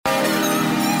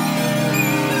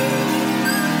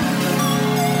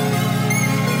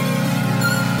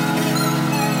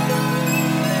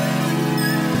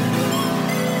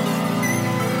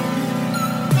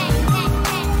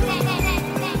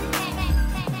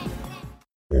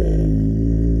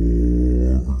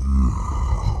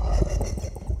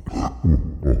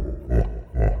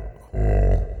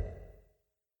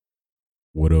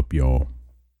up, y'all?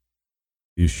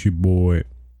 It's your boy,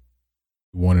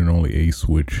 one and only A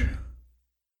Switch,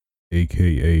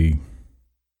 aka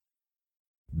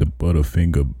the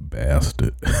Butterfinger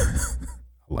Bastard. I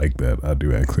like that. I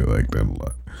do actually like that a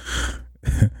lot.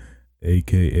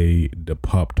 aka the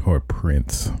Pop Tart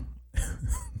Prince.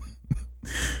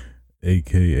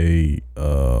 aka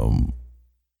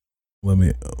let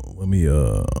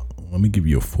me give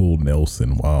you a full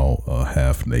Nelson while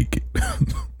half naked.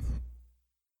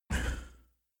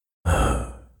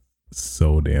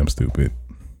 So damn stupid.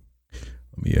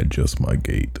 Let me adjust my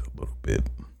gait a little bit.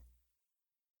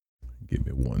 Give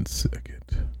me 1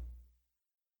 second.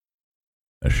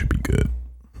 That should be good.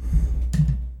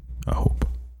 I hope.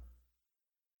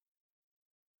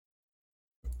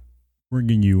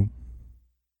 Bringing you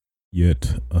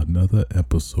yet another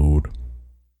episode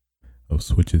of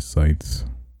Switches Sites,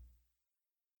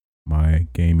 my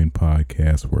gaming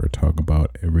podcast where I talk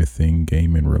about everything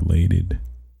gaming related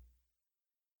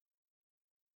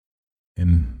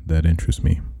and that interests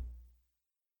me.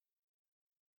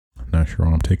 I'm not sure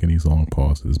why I'm taking these long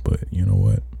pauses, but you know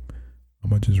what? I'm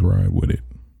gonna just ride with it,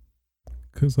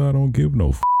 cause I don't give no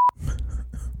f.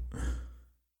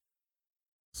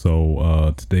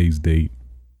 So today's date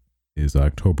is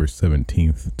October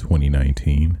 17th,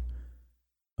 2019.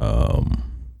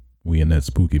 We in that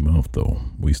spooky month though.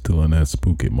 We still in that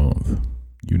spooky month.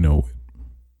 You know it.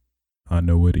 I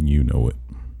know it and you know it.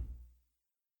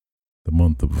 The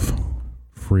month of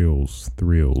frills,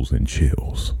 thrills, and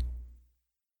chills.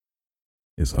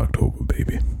 It's October,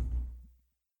 baby.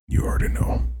 You already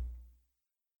know.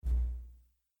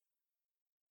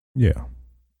 Yeah.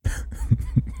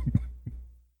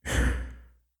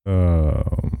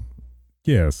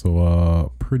 Yeah,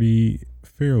 so fairly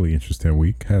interesting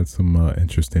week. Had some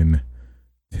interesting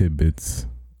tidbits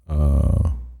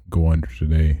go under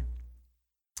today.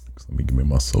 So let me give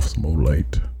myself some more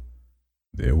light.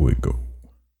 There we go.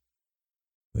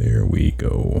 There we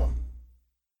go.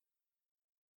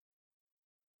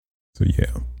 So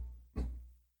yeah,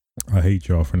 I hate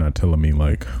y'all for not telling me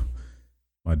like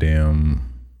my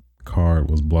damn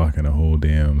card was blocking a whole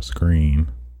damn screen,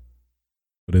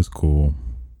 but it's cool.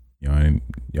 Y'all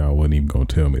wasn't even gonna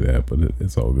tell me that, but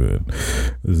it's all good.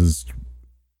 This is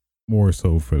more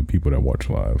so for the people that watch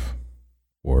live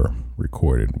or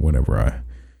record it whenever I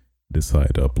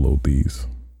decide to upload these.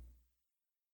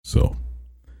 So,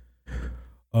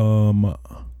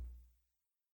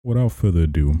 without further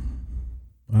ado,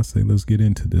 I say let's get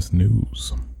into this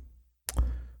news.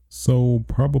 So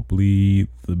probably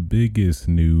the biggest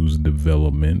news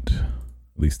development,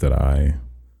 at least that I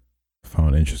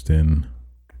found interesting,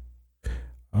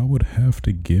 I would have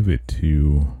to give it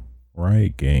to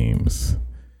Riot Games.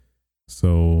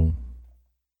 So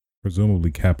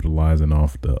presumably capitalizing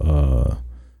off the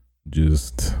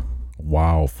just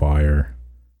wildfire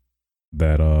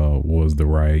that was the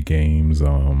Riot Games,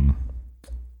 not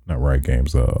Riot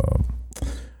Games,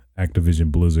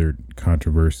 Activision Blizzard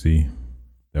controversy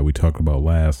that we talked about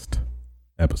last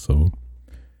episode.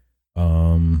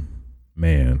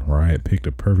 Man, Riot picked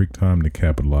a perfect time to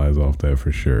capitalize off that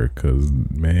for sure, because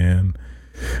man,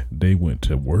 they went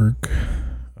to work.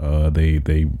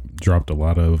 They dropped a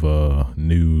lot of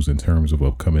news in terms of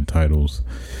upcoming titles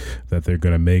that they're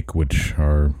gonna make, which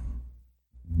are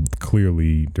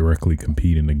clearly directly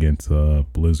competing against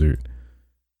Blizzard.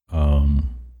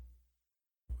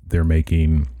 They're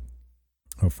making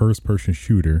a first-person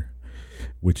shooter,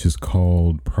 which is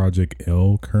called Project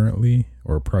L currently,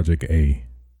 or Project A.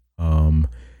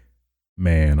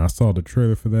 Man, I saw the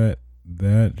trailer for that.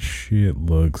 That shit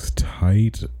looks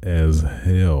tight as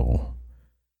hell.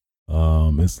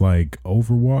 It's like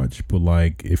Overwatch, but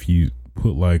like if you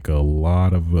put like a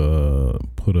lot of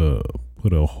put a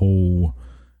whole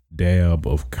dab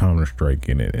of Counter-Strike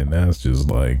in it, and it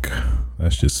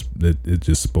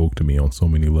just spoke to me on so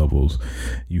many levels.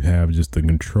 You have just the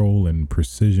control and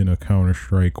precision of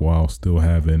Counter-Strike while still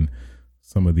having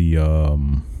some of the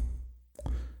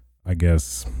I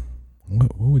guess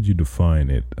what would you define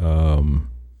it?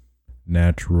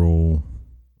 Natural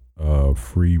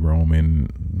free roaming,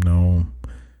 no,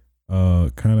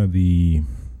 kind of the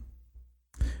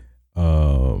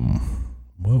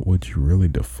what would you really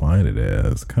define it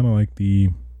as? Kind of like the,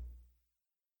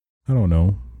 I don't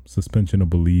know, suspension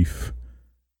of belief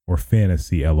or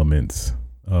fantasy elements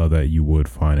that you would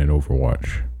find in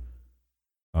Overwatch.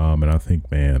 And I think,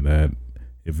 man, that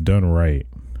if done right,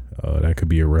 that could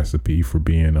be a recipe for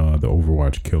being the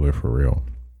Overwatch killer for real.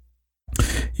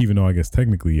 Even though I guess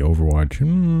technically Overwatch,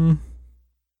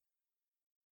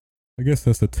 I guess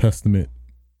that's a testament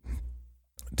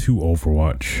to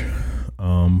Overwatch.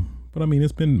 but I mean,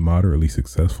 it's been moderately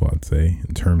successful, I'd say,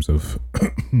 in terms of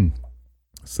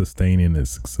sustaining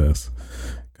its success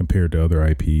compared to other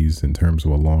IPs in terms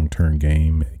of a long-term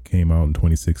game. It came out in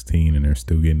 2016 and they're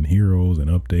still getting heroes and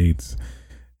updates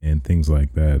and things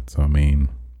like that. So, I mean,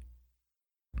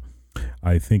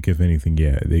 I think if anything,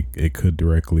 yeah, it could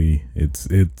directly, it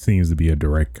seems to be a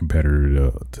direct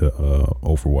competitor to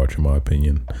Overwatch, in my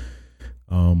opinion.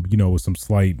 You know, with some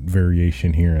slight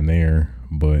variation here and there,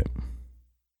 but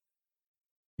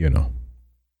you know,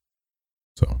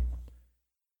 so,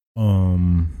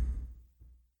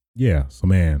 yeah, so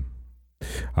man,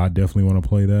 I definitely want to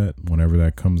play that whenever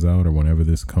that comes out or whenever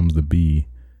this comes to be.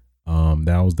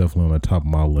 That was definitely on the top of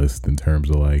my list in terms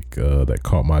of like, that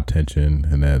caught my attention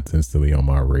and that's instantly on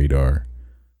my radar.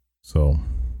 So,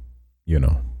 you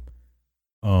know,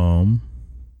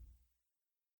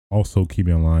 also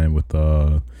keeping in line with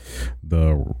the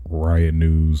Riot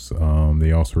news,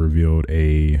 they also revealed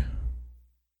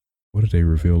what did they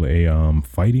reveal? A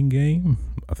fighting game.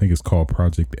 I think it's called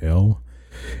Project L,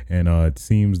 and it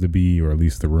seems to be, or at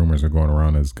least the rumors are going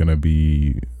around, is going to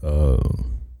be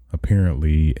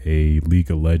apparently a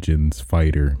League of Legends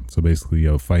fighter. So basically,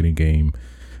 a fighting game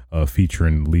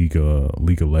featuring League of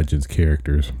Legends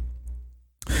characters.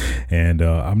 And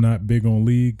I'm not big on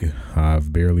League.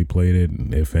 I've barely played it,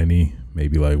 if any.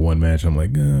 Maybe like one match. I'm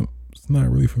like, it's not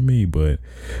really for me. But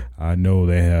I know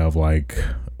they have like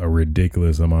a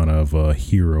ridiculous amount of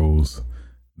heroes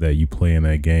that you play in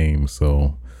that game.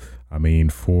 So, I mean,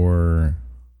 for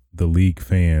the League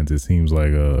fans, it seems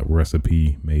like a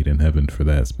recipe made in heaven for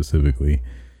that specifically.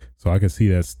 So I can see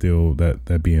that still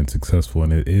that being successful,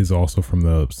 and it is also from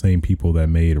the same people that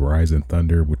made Rise and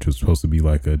Thunder, which was supposed to be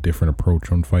like a different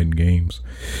approach on fighting games,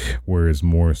 whereas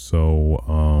more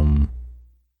so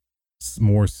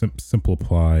more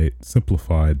simplified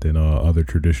than other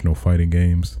traditional fighting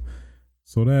games.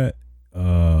 So that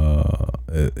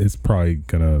it's probably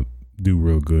gonna do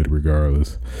real good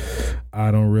regardless.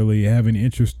 I don't really have any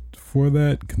interest for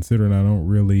that, considering I don't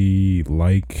really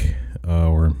like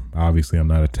or obviously I'm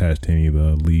not attached to any of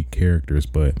the League characters,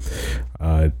 but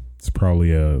it's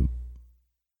probably a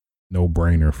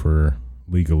no-brainer for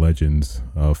League of Legends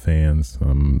fans.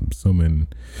 I'm assuming,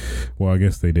 well, I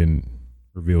guess they didn't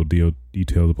reveal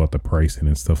details about the pricing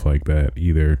and stuff like that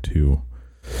either too.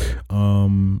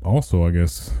 Also, I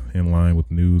guess in line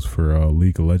with news for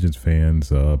League of Legends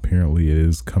fans, apparently it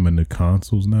is coming to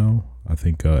consoles now. I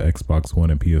think Xbox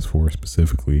One and PS4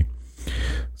 specifically.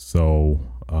 So,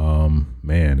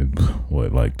 man,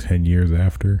 what, like 10 years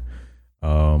after?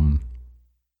 But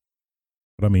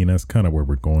I mean, that's kind of where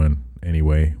we're going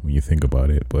anyway when you think about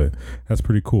it. But that's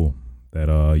pretty cool that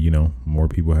you know, more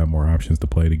people have more options to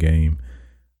play the game.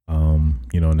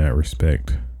 You know, in that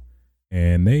respect.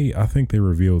 And I think they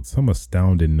revealed some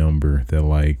astounding number that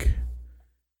like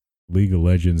League of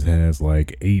Legends has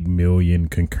like 8 million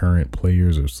concurrent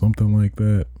players or something like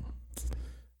that.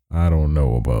 I don't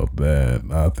know about that.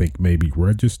 I think maybe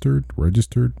registered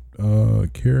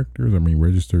characters. I mean,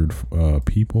 registered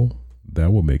people.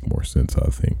 That would make more sense, I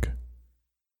think.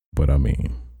 But I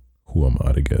mean, who am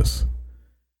I to guess?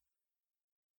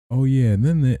 Oh yeah, and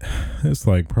then it's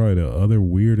like probably the other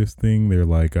weirdest thing. They're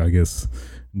like, I guess,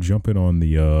 jumping on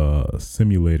the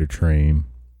simulator train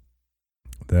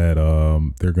that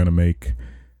they're gonna make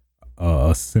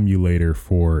a simulator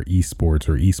for esports,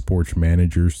 or esports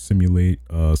manager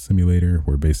simulator,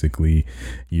 where basically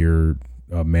you're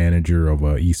a manager of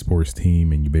a esports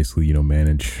team and you basically, you know,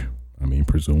 manage, I mean,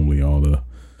 presumably all the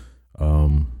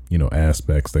you know,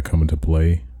 aspects that come into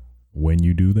play when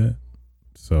you do that.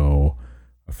 So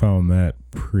I found that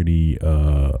pretty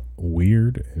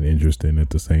weird and interesting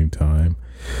at the same time.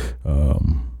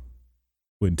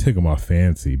 Wouldn't tickle my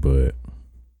fancy, but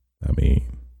I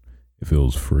mean, if it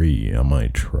was free, I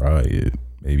might try it,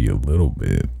 maybe a little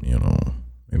bit, you know,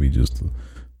 maybe just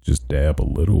dab a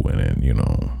little in it, you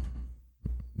know,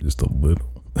 just a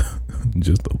little,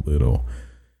 just a little.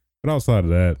 But outside of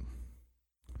that,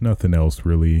 nothing else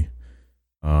really.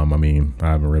 I mean, I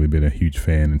haven't really been a huge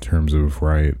fan in terms of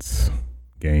Riot's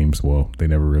games. Well, they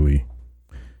never really,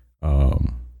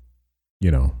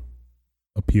 you know,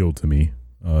 appealed to me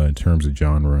in terms of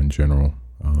genre in general.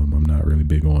 I'm not really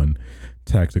big on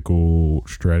tactical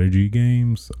strategy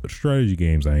games. Strategy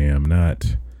games I am not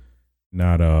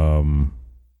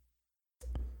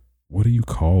what do you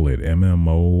call it?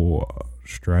 MMO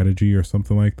strategy or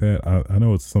something like that. I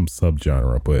know it's some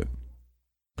subgenre, but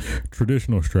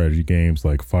traditional strategy games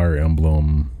like Fire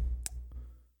Emblem,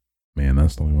 man,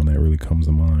 that's the only one that really comes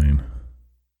to mind.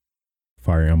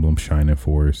 Fire Emblem, Shining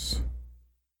Force.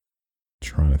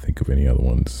 Trying to think of any other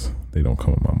ones. They don't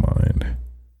come to my mind.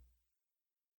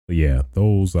 yeah,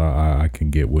 those I can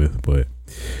get with, but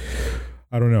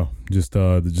I don't know. Just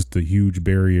a huge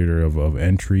barrier of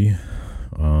entry.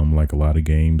 Like a lot of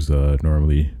games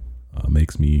normally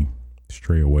makes me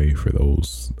stray away for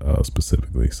those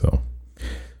specifically. So,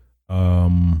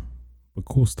 but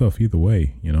cool stuff either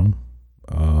way, you know.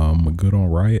 Good on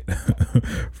Riot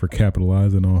for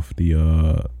capitalizing off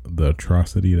the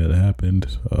atrocity that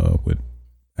happened with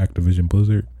Activision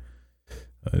Blizzard.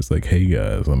 It's like, hey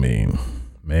guys, I mean,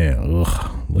 man,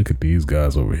 look at these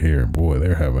guys over here. Boy,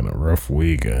 they're having a rough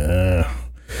week.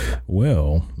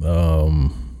 Well,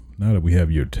 now that we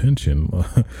have your attention,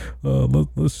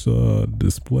 let's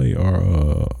display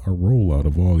our rollout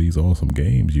of all these awesome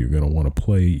games you're gonna want to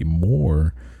play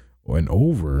more and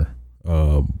over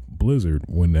Blizzard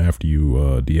when after you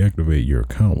deactivate your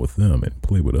account with them and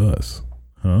play with us.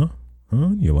 Huh?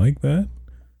 You like that?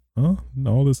 Huh?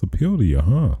 All this appeal to you,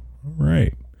 huh? All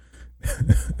right.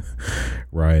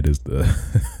 Riot is the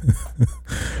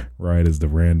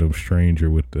random stranger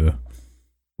with the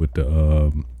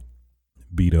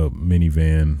beat up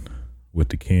minivan with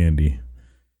the candy,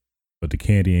 but the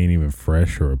candy ain't even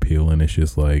fresh or appealing.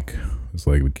 It's like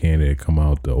the candy that come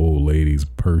out the old ladies'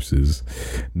 purses.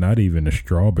 Not even the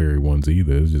strawberry ones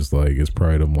either. It's just like, it's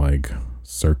probably them like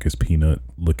circus peanut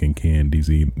looking candies,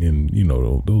 and you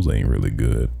know those ain't really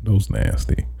good. Those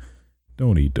nasty.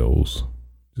 Don't eat those.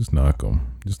 Just knock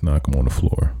them on the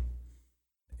floor.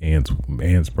 Ants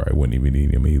probably wouldn't even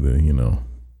eat them either, you know.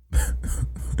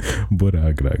 But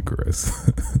I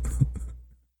digress.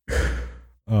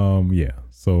 Yeah,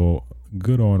 so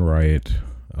good on Riot.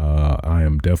 I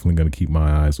am definitely going to keep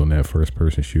my eyes on that first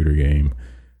person shooter game.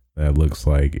 That looks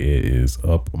like it is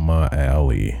up my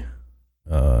alley.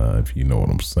 If you know what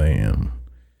I'm saying.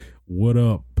 What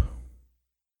up,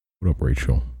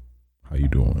 Rachel? How you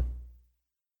doing?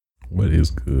 What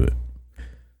is good?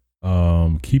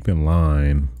 Keep in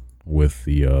line with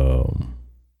the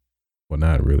well,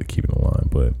 not really keeping in line,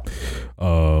 but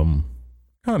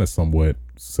kind of somewhat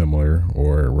similar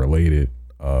or related.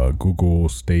 Google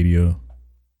Stadia,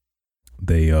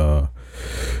 they at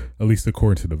least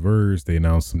according to The Verge, they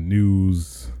announced some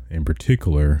news in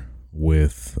particular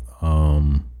with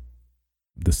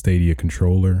the Stadia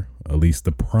controller. At least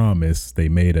the promise they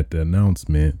made at the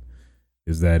announcement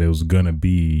is that it was gonna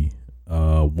be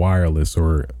wireless,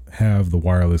 or have the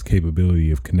wireless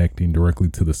capability of connecting directly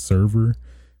to the server,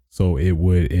 so it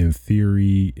would in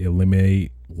theory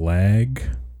eliminate lag.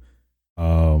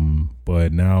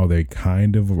 But now they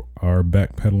kind of are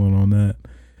backpedaling on that.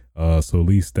 So at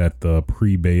least that the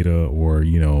pre-beta or,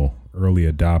 you know, early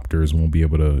adopters won't be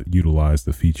able to utilize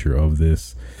the feature of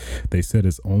this. They said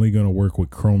it's only going to work with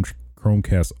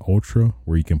Chromecast Ultra,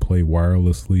 where you can play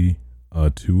wirelessly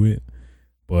to it.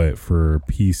 But for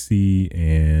PC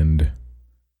and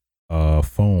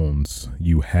phones,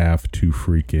 you have to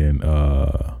freaking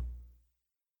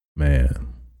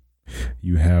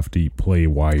you have to play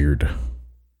wired.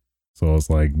 So it's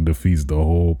like defeats the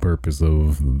whole purpose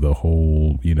of the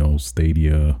whole, you know,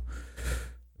 Stadia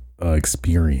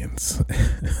experience.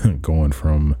 Going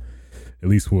from, at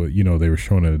least what, you know, they were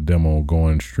showing in a demo,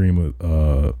 going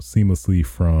seamlessly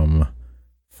from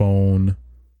phone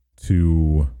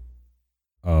to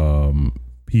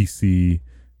PC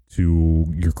to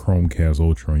your Chromecast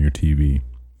Ultra on your TV.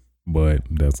 But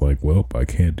that's like, well, I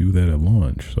can't do that at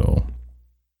launch. So,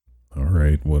 all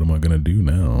right, what am I going to do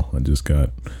now? I just got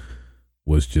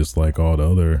what's just like all the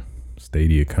other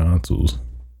Stadia consoles.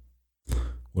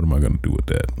 What am I going to do with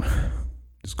that?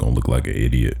 Just going to look like an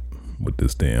idiot with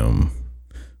this damn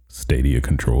Stadia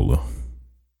controller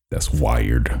that's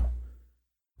wired.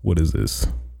 What is this?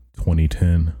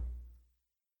 2010?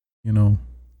 You know,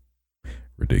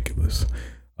 ridiculous.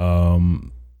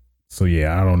 So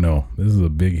yeah, I don't know. This is a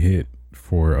big hit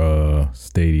for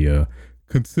Stadia,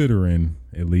 considering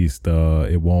at least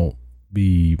it won't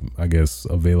be, I guess,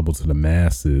 available to the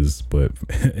masses, but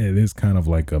it is kind of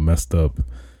like a messed up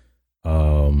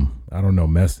I don't know,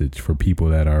 message for people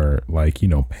that are like, you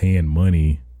know, paying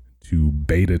money to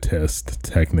beta test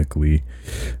technically,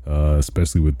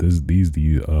 especially with these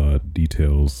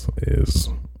details is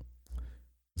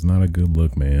not a good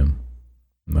look, man.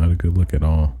 Not a good look at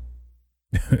all.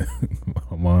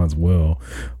 Mine's will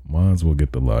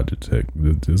get the Logitech.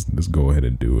 Just go ahead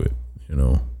and do it, you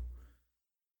know.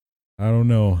 I don't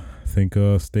know. I think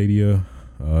Stadia,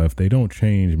 if they don't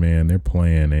change, man, they're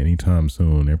playing anytime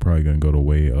soon. They're probably gonna go the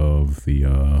way of the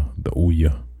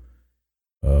Ouya.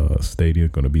 Stadia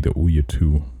gonna be the Ouya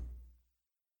 2.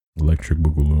 Electric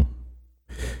Boogaloo.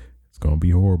 It's gonna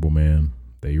be horrible, man.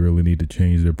 They really need to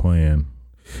change their plan.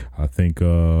 I think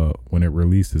when it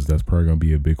releases, that's probably gonna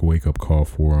be a big wake up call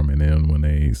for them. And then when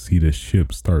they see the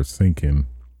ship start sinking,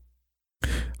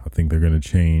 I think they're gonna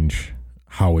change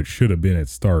how it should have been at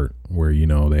start, where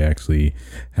they actually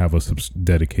have a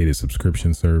dedicated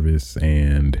subscription service.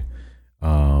 And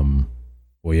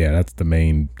well, yeah,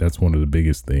 that's one of the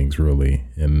biggest things, really.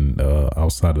 And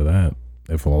outside of that,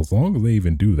 as long as they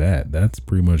even do that, that's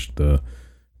pretty much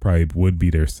probably would be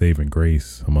their saving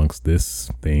grace amongst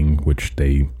this thing, which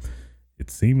it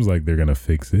seems like they're gonna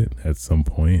fix it at some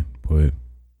point, but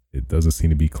it doesn't seem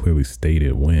to be clearly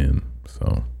stated when.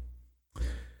 So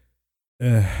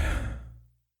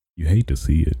you hate to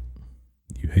see it.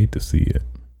 You hate to see it.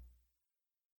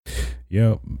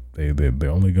 Yep, they're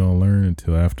only gonna learn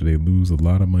until after they lose a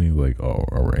lot of money. Like, oh,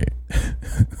 all right.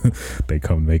 They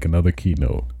come make another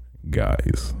keynote.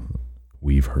 Guys,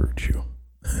 we've heard you.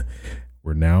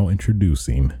 We're now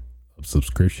introducing a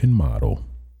subscription model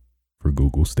for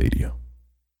Google Stadia.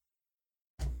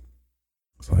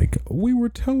 It's like, we were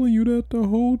telling you that the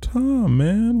whole time,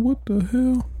 man. What the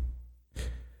hell?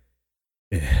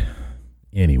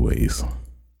 Anyways.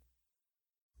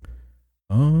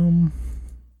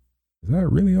 Is that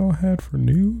really all I had for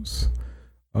news?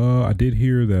 I did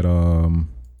hear that, I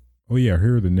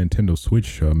heard the Nintendo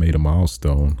Switch made a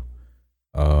milestone.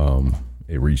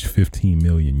 It reached 15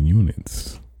 million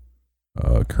units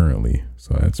currently,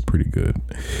 so that's pretty good.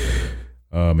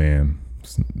 Man,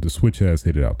 the Switch has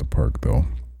hit it out the park, though.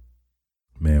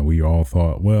 Man, we all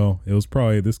thought, well, this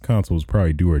console was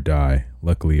probably do or die.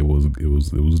 Luckily, it was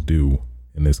due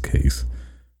in this case.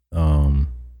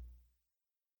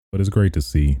 But it's great to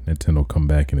see Nintendo come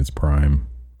back in its prime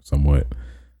somewhat.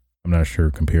 I'm not sure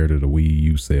compared to the Wii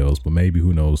U sales, but maybe,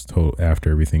 who knows,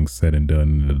 after everything's said and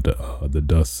done, the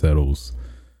dust settles,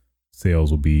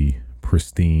 sales will be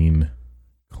pristine,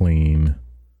 clean.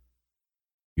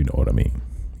 You know what I mean,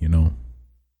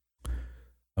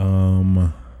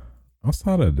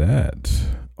 Outside of that,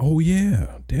 oh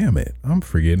yeah, damn it, I'm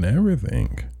forgetting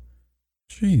everything.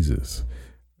 Jesus,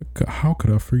 how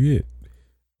could I forget?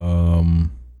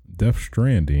 Death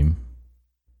Stranding,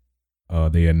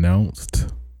 they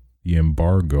announced the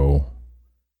embargo,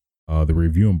 the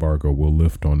review embargo will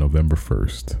lift on November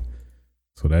 1st.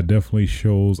 So that definitely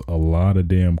shows a lot of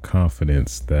damn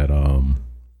confidence that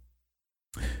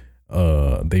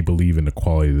they believe in the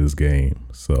quality of this game.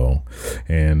 So,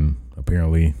 and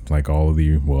apparently, like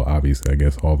obviously, I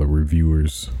guess all the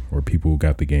reviewers or people who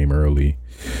got the game early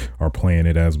are playing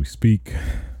it as we speak.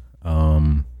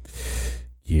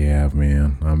 Yeah,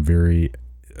 man, I'm very,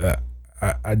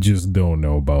 I just don't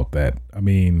know about that. I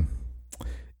mean,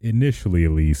 initially,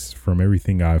 at least from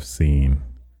everything I've seen,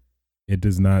 it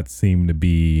does not seem to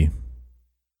be,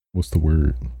 what's the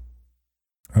word?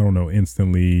 I don't know,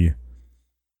 instantly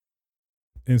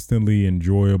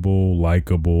enjoyable,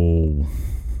 likable.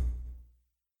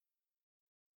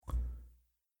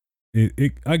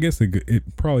 I guess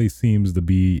it probably seems to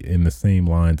be in the same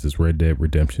lines as Red Dead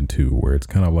Redemption 2, where it's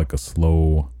kind of like a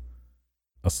slow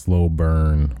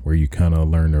burn where you kind of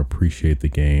learn to appreciate the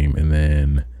game and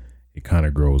then it kind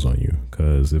of grows on you.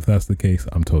 Because if that's the case,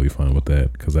 I'm totally fine with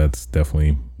that, because that's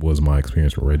definitely was my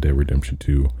experience with Red Dead Redemption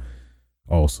 2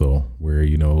 also, where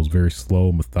it was very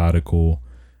slow, methodical,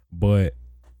 but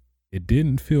it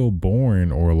didn't feel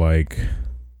boring, or like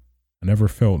I never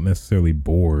felt necessarily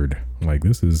bored. Like,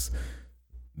 this is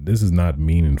not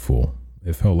meaningful.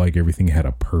 It felt like everything had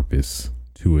a purpose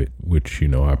to it, which,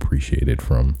 I appreciated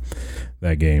from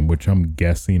that game, which I'm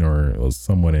guessing or was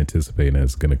somewhat anticipating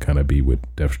that's going to kind of be with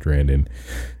Death Stranding.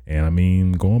 And I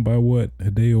mean, going by what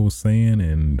Hideo was saying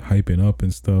and hyping up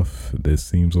and stuff, this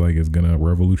seems like it's going to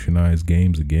revolutionize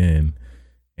games again,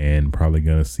 and probably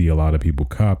going to see a lot of people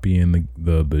copying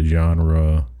the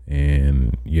genre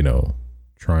and,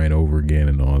 trying over again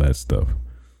and all that stuff.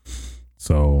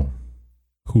 So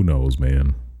who knows,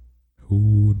 man?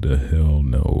 Who the hell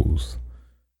knows?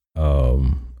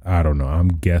 I don't know. I'm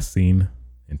guessing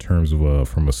in terms of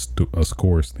from a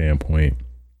score standpoint,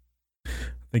 I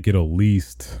think it'll at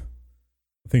least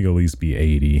be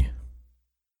 80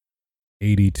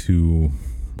 to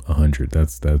 100.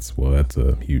 That's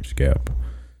a huge gap.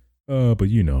 But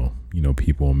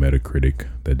people on Metacritic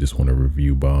that just want to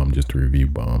review bomb just to review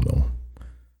bomb, though.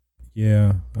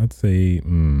 Yeah, I'd say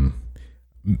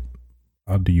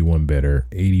I'll do you one better.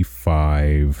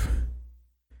 85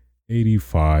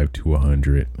 to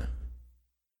 100.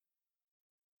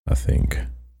 I think.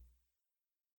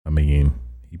 I mean,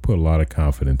 he put a lot of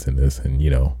confidence in this, and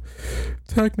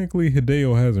technically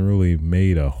Hideo hasn't really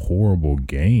made a horrible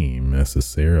game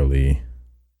necessarily.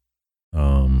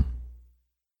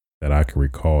 That I can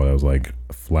recall that was like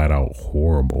flat out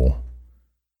horrible.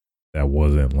 that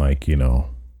wasn't like,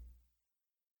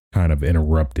 kind of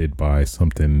interrupted by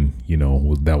something,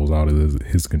 that was out of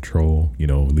his control, at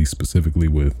least specifically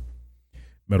with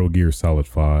Metal Gear Solid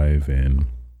 5 and,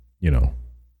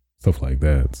 stuff like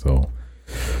that. So,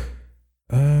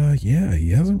 yeah,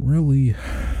 he hasn't really,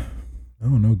 I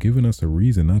don't know, given us a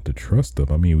reason not to trust him.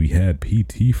 I mean, we had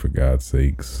PT, for God's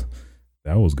sakes.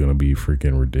 That was going to be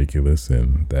freaking ridiculous,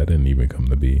 and that didn't even come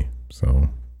to be. So,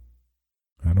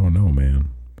 I don't know, man.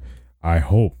 I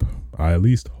at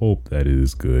least hope that it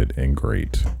is good and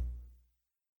great.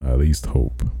 I at least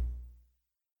hope.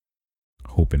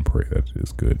 Hope and pray that it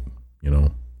is good,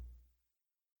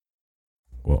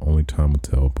 Well, only time will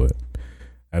tell, but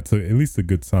that's at least a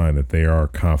good sign that they are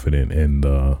confident in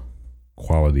the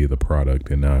quality of the product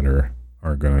and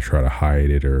aren't going to try to hide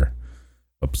it or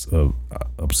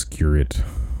obscure it.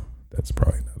 That's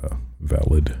probably not a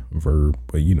valid verb,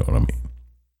 but you know what I mean.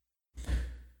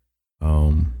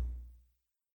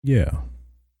 Yeah.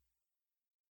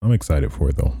 I'm excited for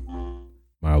it though.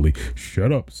 Mildly.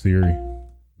 Shut up, Siri.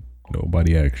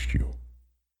 Nobody asked you.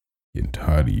 Getting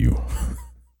tired of you.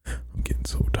 I'm getting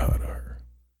so tired of her.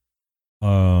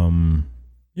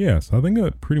 Yeah, so I think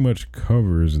that pretty much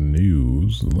covers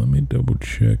news. Let me double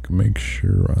check, make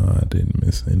sure I didn't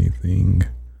miss anything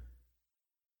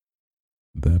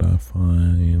that I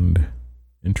find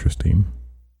interesting.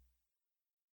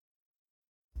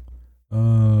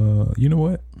 You know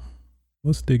what?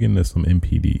 Let's dig into some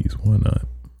MPDs. Why not?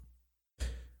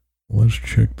 Let's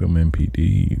check them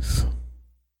MPDs.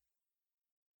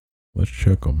 Let's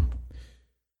check them.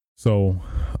 So,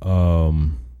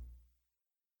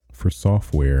 for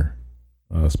software,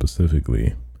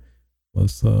 specifically, I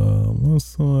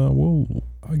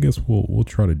guess we'll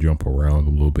try to jump around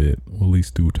a little bit. We'll at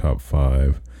least do top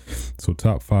 5. So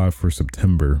top 5 for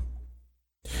September,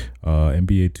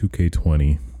 NBA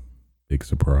 2K20, big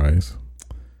surprise.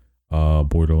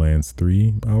 Borderlands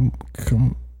 3.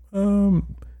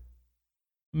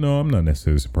 No, I'm not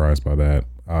necessarily surprised by that.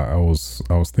 I was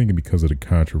thinking because of the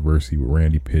controversy with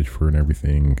Randy Pitchford and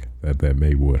everything that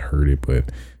maybe would hurt it,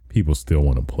 but people still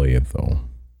want to play it though.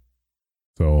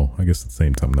 So I guess at the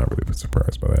same time, I'm not really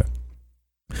surprised by that.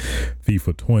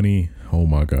 FIFA 20. Oh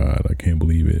my God, I can't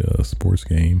believe it. A sports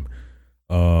game.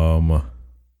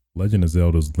 Legend of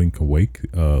Zelda's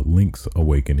Link's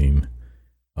Awakening.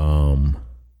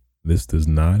 This does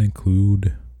not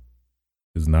include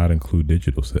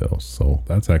digital sales, so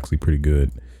that's actually pretty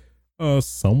good.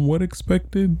 Somewhat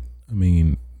expected. I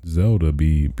mean, Zelda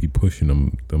be pushing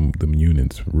them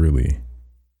units really,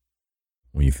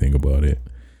 when you think about it.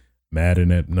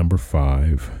 Madden at number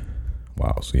 5.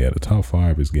 Wow, so yeah, the top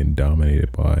 5 is getting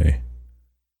dominated by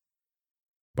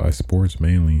sports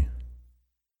mainly.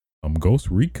 Ghost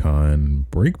Recon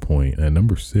Breakpoint at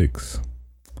number 6.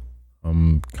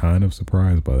 I'm kind of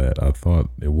surprised by that. I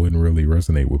thought it wouldn't really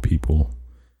resonate with people,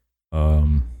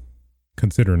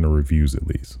 considering the reviews at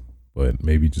least. But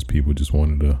maybe just people just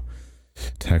wanted a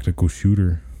tactical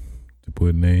shooter to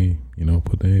put in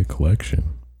a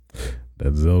collection.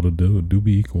 That Zelda do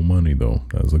be equal money though.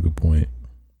 That's a good point.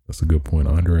 I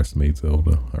underestimate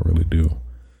Zelda. I really do.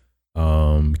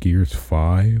 Gears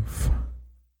 5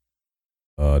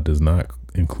 does not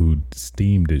include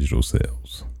Steam digital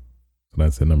sales. So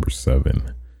that's at number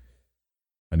 7.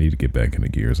 I need to get back into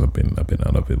Gears. I've been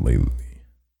out of it lately.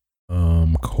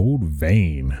 Code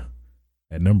Vein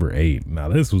at number 8. Now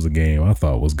this was a game I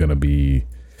thought was gonna be,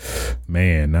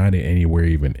 man, not anywhere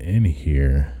even in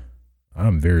here.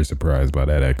 I'm very surprised by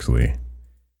that actually,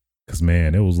 because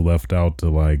man, it was left out to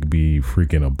like be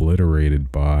freaking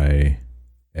obliterated by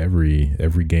every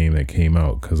game that came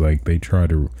out. Because like they tried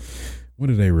to, when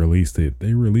did they release it?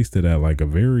 They released it at like a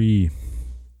very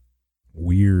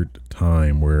weird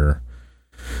time where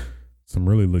some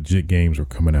really legit games were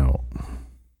coming out.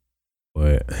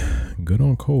 But good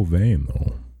on Code Vein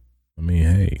though. I mean,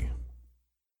 hey,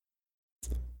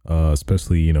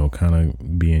 especially kind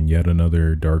of being yet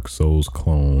another Dark Souls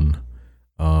clone.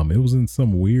 It was in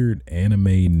some weird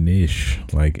anime niche,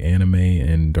 like anime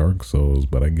and Dark Souls,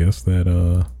 but I guess that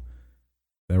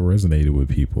resonated with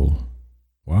people.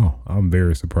 Wow, I'm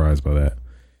very surprised by that.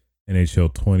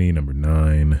 NHL 20 number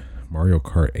 9. Mario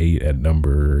Kart 8 at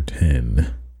number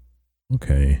 10.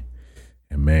 Okay.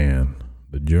 And man,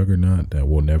 the juggernaut that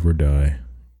will never die.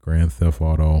 Grand Theft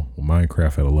Auto,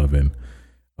 Minecraft at 11.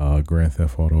 Grand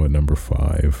Theft Auto at number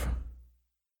 5.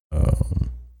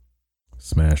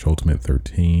 Smash Ultimate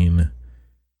 13.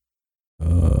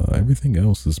 Everything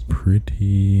else is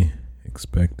pretty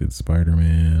expected.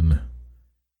 Spider-Man.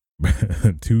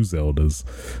 2 Zeldas.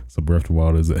 So Breath of the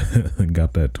Wild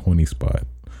got that 20 spot.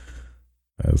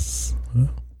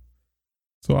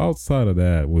 So outside of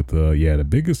that, with the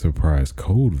biggest surprise,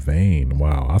 Code Vein.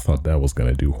 Wow, I thought that was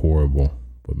gonna do horrible,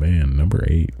 but man, number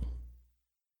 8.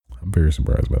 I'm very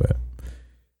surprised by that.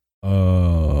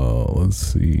 Let's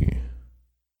see.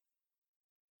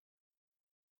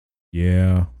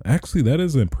 Yeah, actually, that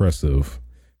is impressive.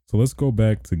 So let's go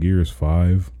back to Gears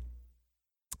 5.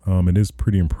 It is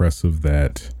pretty impressive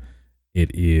that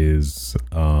it is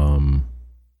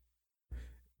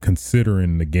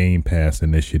considering the Game Pass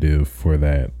initiative for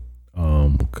that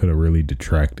could have really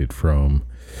detracted from,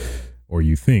 or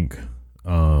you think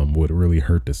would really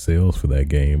hurt the sales for that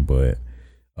game, but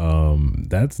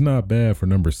that's not bad for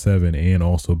number 7, and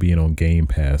also being on Game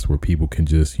Pass where people can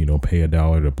just pay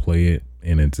 $1 to play it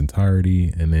in its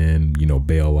entirety and then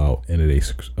bail out into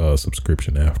a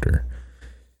subscription after.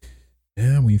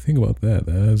 Yeah, when you think about that,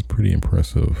 that is pretty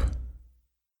impressive.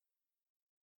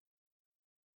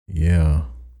 Yeah,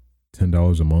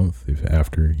 $10 a month if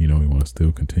after you want to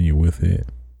still continue with it.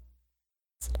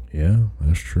 Yeah,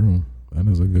 that's true. That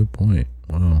is a good point.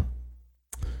 Wow,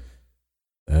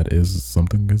 that is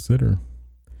something to consider.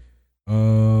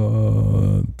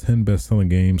 10 best-selling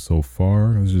games so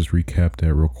far. Let's just recap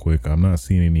that real quick. I'm not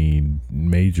seeing any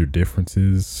major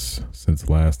differences since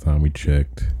last time we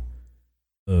checked.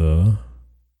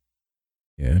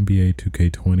 NBA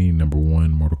 2K20 number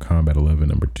 1, Mortal Kombat 11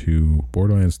 number 2,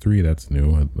 Borderlands 3, that's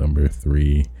new, at number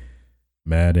 3,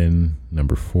 Madden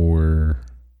number 4,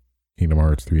 Kingdom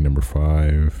Hearts 3 number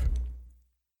 5,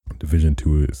 Division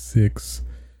 2 is 6,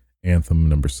 Anthem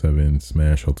number 7,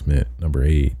 Smash Ultimate number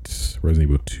 8,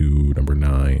 Resident Evil 2 number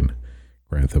 9,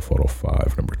 Grand Theft Auto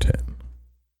 5 number 10.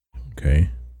 Okay.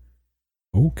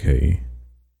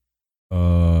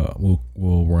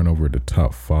 We'll run over the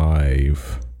top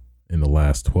 5 in the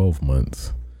last 12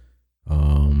 months.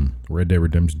 Red Dead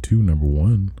Redemption 2 number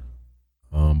 1,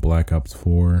 Black Ops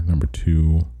 4 number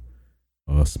 2,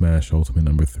 Smash Ultimate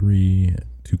number 3,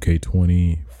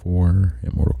 2K20 4,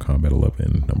 and Mortal Kombat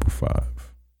 11 number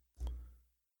 5.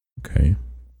 Okay.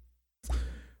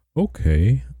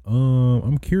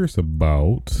 I'm curious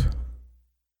about.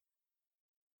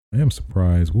 I am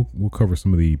surprised. We'll cover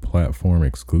some of the platform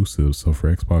exclusives. So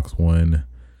for Xbox One,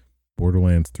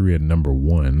 Borderlands 3 at number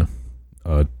 1,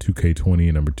 2K20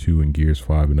 at number 2, and Gears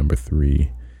 5 at number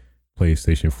 3.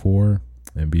 PlayStation 4,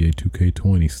 NBA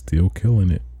 2K20 still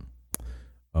killing it.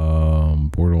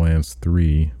 Borderlands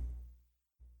 3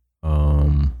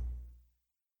 at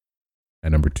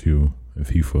number 2, and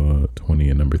FIFA 20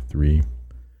 at number 3.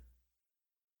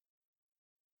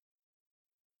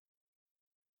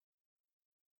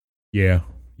 Yeah,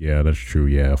 that's true.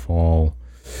 Yeah, if all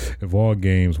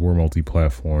games were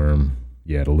multi-platform,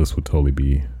 yeah, the list would totally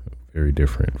be very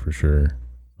different for sure.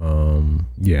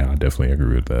 Yeah, I definitely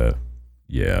agree with that.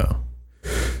 Yeah,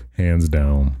 hands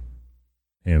down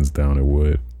it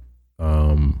would.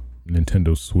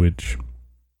 Nintendo Switch,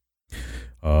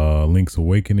 Link's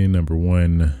Awakening number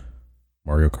 1,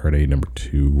 Mario Kart 8 number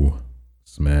 2,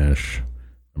 Smash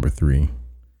number 3,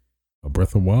 Breath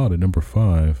of the Wild at number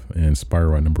 5, and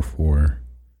Spyro at number 4,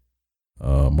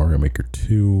 Mario Maker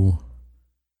 2,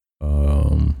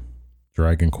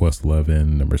 Dragon Quest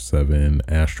 11 number 7,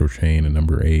 Astro Chain at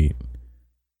number 8,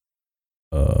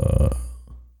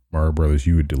 Mario Brothers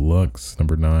U Deluxe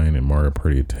number 9, and Mario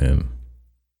Party at 10.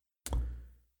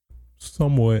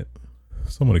 Somewhat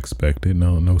expected.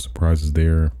 No surprises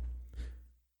there.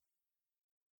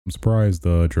 I'm surprised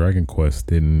Dragon Quest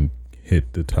didn't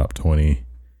hit the top 20,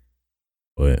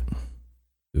 but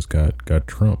just got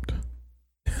trumped.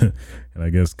 And I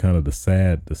guess kind of the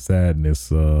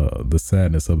sadness of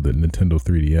the Nintendo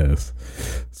 3DS.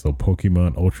 So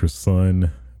Pokemon Ultra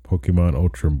Sun, Pokemon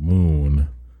Ultra Moon,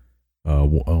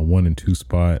 1 and 2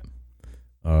 spot,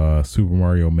 Super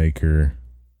Mario Maker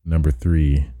number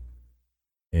 3,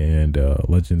 and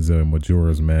Legends of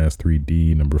Majora's Mask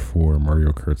 3D number 4,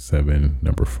 Mario Kart 7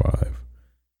 number 5.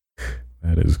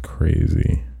 That is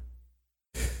crazy.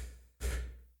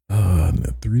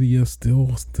 The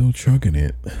 3DS still chugging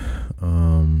it.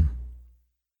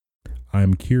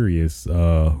 I'm curious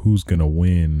who's gonna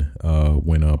win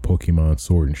when Pokemon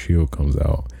Sword and Shield comes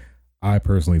out. I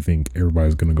personally think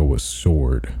everybody's gonna go with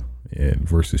Sword and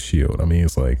versus Shield. I mean,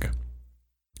 it's like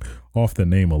off the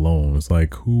name alone, it's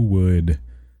like who would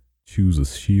choose a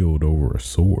Shield over a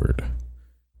Sword?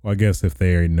 Well, I guess if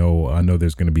I know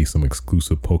there's gonna be some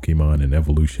exclusive Pokemon and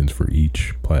evolutions for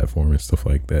each platform and stuff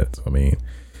like that. So I mean,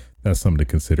 that's something to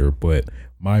consider. But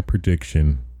my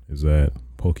prediction is that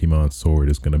Pokemon Sword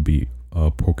is gonna be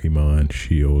a Pokemon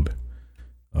Shield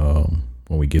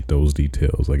when we get those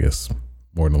details. I guess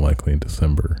more than likely in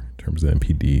December in terms of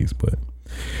MPDs, but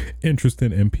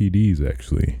interesting MPDs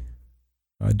actually.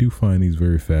 I do find these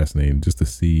very fascinating just to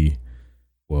see.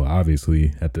 Well,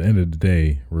 obviously, at the end of the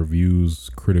day, reviews,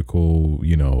 critical,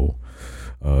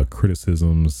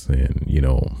 criticisms, and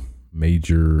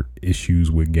major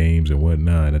issues with games and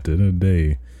whatnot. At the end of the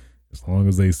day, as long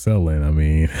as they selling, I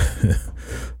mean,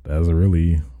 that's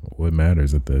really what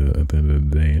matters at the end of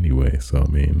the day, anyway. So I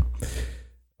mean,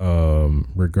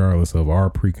 regardless of our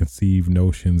preconceived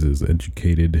notions as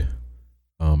educated,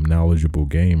 knowledgeable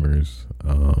gamers,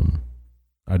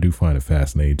 I do find it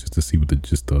fascinating just to see what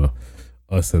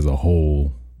us as a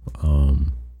whole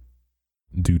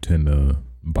do tend to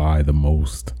buy the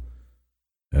most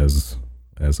as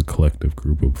a collective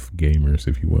group of gamers,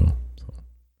 if you will. So.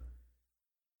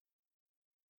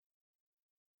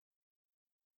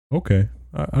 Okay,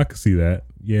 I can see that.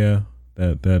 Yeah,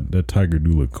 that tiger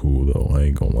do look cool though. I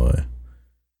ain't gonna lie,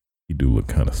 he do look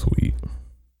kind of sweet.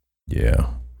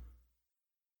 Yeah,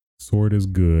 sword is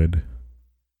good,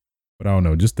 but I don't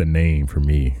know. Just the name for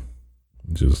me.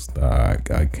 Just I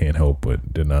can't help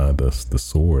but deny the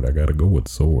sword. I gotta go with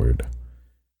sword.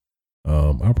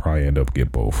 I'll probably end up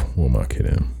get both. Who am I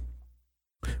kidding?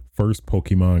 First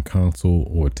Pokemon console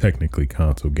or technically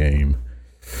console game.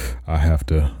 I have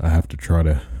to try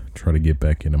to get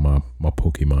back into my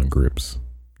Pokemon grips.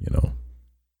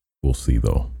 We'll see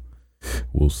though.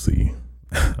 We'll see.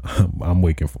 I'm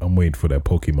waiting for that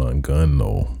Pokemon gun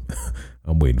though.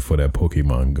 I'm waiting for that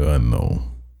Pokemon gun though.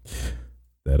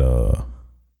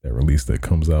 That release that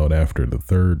comes out after the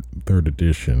third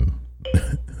edition.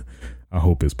 I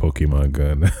hope it's Pokemon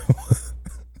gun.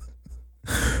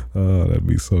 Oh, that'd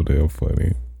be so damn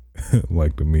funny.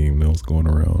 Like the meme that was going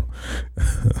around.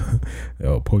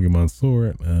 Pokemon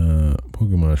sword,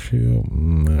 Pokemon shield,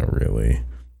 not really.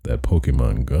 That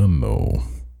Pokemon gun though.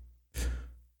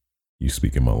 You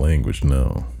speaking my language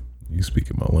now. You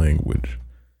speaking my language.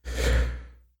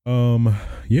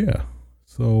 Yeah.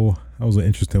 So that was an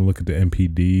interesting look at the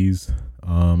NPDs.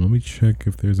 Let me check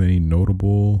if there's any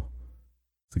notable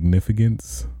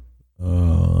significance.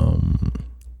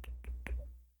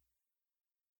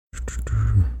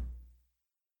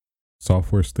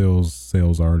 Software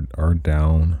sales are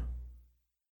down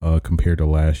compared to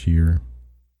last year.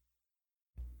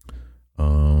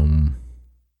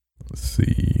 Let's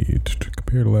see.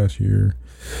 Compared to last year,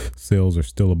 sales are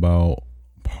still about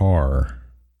par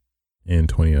in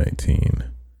 2019.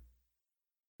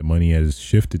 The money has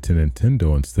shifted to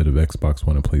Nintendo instead of Xbox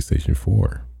One and PlayStation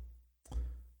 4.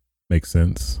 Makes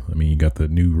sense. I mean, you got the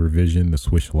new revision, the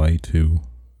Switch Lite too.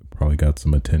 Probably got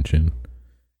some attention.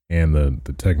 And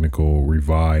the technical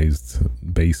revised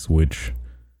base Switch.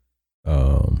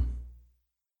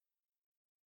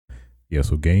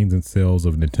 So gains in sales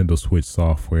of Nintendo Switch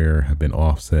software have been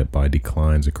offset by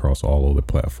declines across all other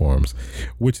platforms,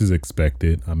 which is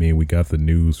expected. I mean, we got the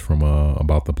news from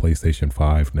about the PlayStation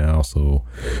 5 now, so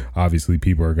obviously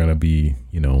people are gonna be,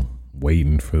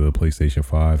 waiting for the PlayStation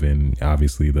 5 and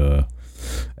obviously the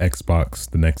next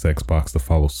Xbox to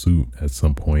follow suit at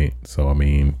some point. So I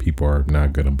mean, people are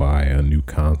not gonna buy a new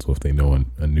console if they know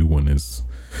a new one is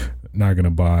not gonna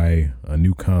buy a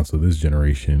new console this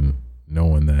generation,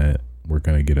 knowing that we're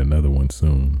gonna get another one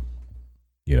soon,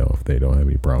 if they don't have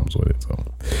any problems with it. So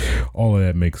all of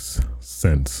that makes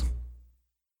sense.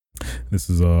 This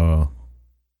is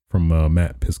from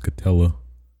Matt Piscatella,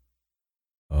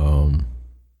 the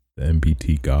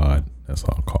MBT God. That's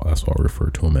what I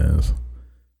refer to him as.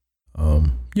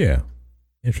 Yeah,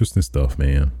 interesting stuff,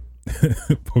 man.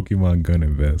 Pokemon Gun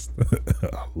Invest.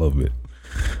 I love it.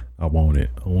 I want it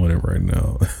right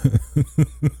now.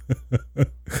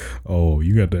 Oh,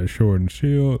 you got that sword and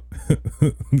shield?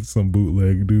 Some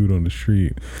bootleg dude on the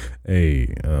street.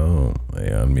 Hey,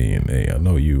 I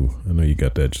know you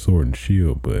got that sword and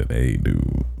shield, but hey,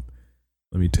 dude,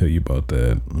 let me tell you about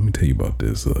that. Let me tell you about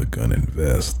this Gun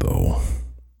Invest though.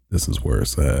 This is where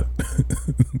it's at.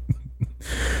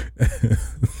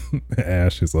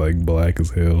 Ash is like black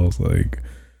as hell. It's like,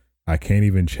 I can't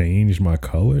even change my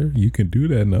color. You can do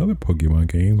that in other Pokemon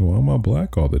games. Why am I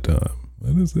black all the time?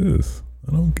 What is this?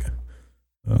 I don't get.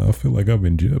 I feel like I've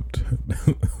been gypped.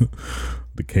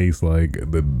 The case, like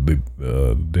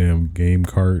the damn game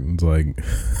cartons, like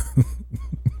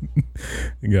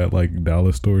it got like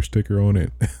dollar store sticker on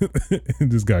it. It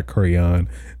just got crayon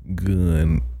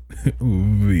gun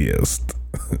vest.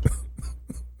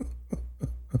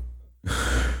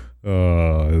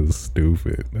 Oh, it's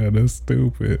stupid. That is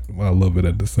stupid. I love it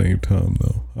at the same time,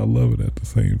 though. I love it at the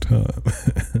same time.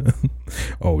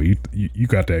 Oh, you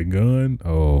got that gun?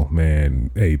 Oh, man.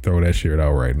 Hey, throw that shit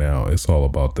out right now. It's all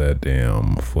about that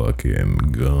damn fucking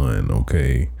gun,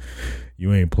 okay?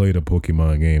 You ain't played a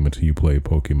Pokemon game until you play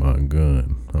Pokemon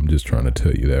Gun. I'm just trying to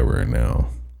tell you that right now.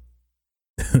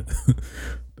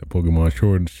 The Pokemon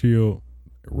Sword and Shield,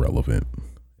 irrelevant.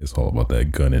 It's all about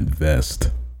that gun and vest.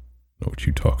 Know what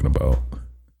you talking about.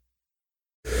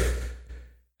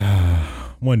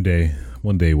 One day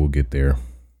we'll get there.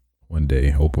 One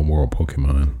day, open world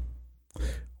Pokemon.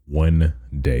 One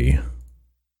day.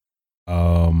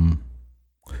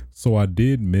 So I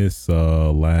did miss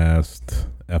last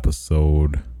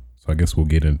episode, so I guess we'll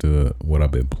get into what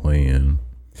I've been playing.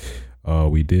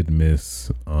 We did miss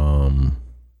some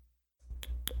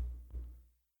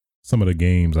of the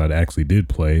games I actually did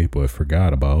play but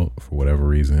forgot about for whatever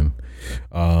reason.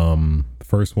 The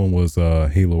first one was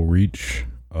Halo Reach,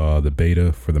 the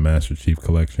beta for the Master Chief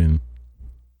Collection.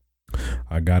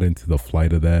 I got into the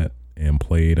flight of that and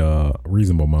played a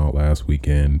reasonable amount last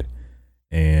weekend,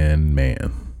 and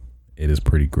man, it is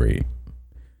pretty great.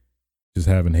 Just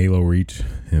having Halo Reach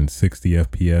in 60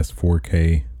 FPS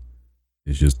 4K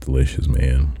is just delicious,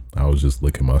 man. I was just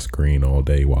licking my screen all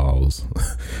day while I was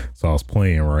so I was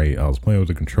playing, right? I was playing with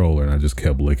the controller and I just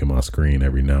kept licking my screen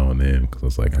every now and then because I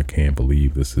was like, I can't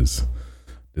believe this is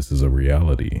a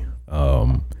reality.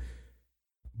 But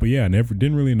yeah, I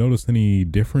didn't really notice any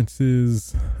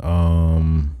differences.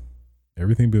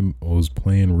 Everything was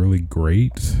playing really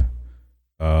great.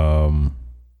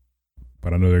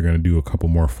 But I know they're gonna do a couple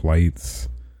more flights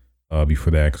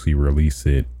before they actually release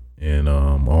it, and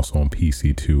also on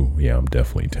PC too. Yeah, I'm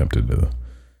definitely tempted to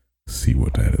see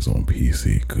what that is on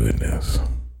PC. Goodness,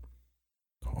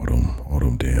 all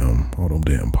them damn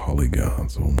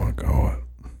polygons. Oh my god,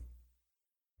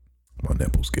 my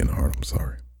nipples getting hard. I'm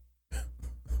sorry.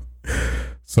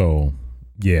 So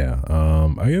yeah,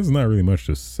 I guess not really much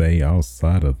to say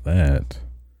outside of that.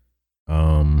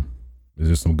 It's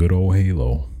just some good old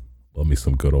Halo. Love me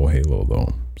some good old Halo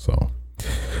though. So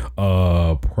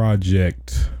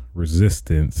Project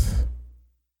Resistance,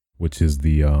 which is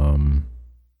the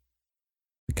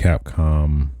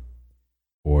Capcom,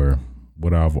 or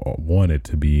what I've wanted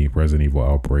to be, Resident Evil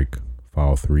Outbreak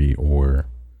File 3 or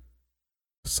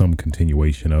some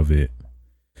continuation of it.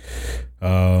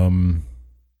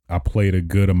 I played a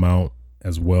good amount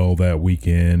as well that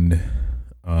weekend,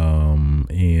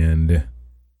 and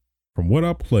from what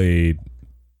I played,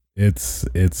 it's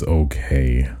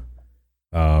okay.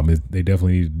 They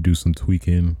definitely need to do some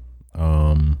tweaking.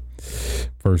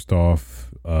 First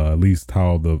off, at least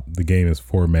how the game is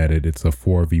formatted, it's a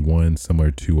 4v1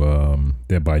 similar to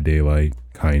Dead by Daylight,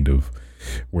 kind of,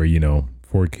 where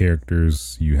 4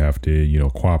 characters, you have to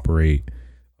cooperate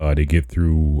to get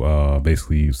through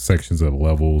basically sections of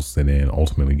levels, and then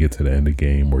ultimately get to the end of the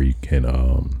game where you can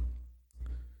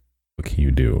what can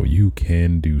you do? You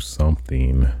can do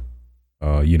something,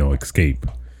 escape,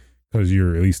 because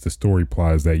you're, at least the story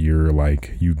implies that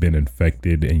you've been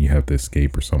infected and you have to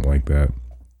escape or something like that.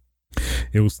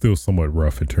 It was still somewhat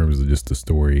rough in terms of just the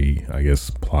story, I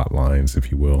guess, plot lines, if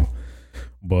you will.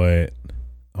 But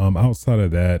outside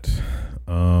of that,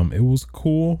 it was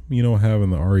cool, having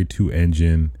the RE2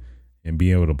 engine and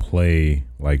being able to play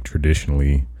like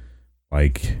traditionally,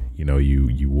 like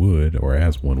you would, or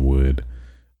as one would,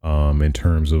 in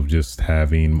terms of just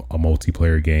having a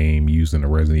multiplayer game using the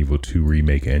Resident Evil 2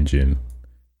 remake engine,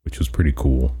 which was pretty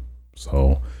cool.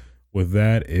 So with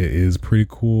that, it is pretty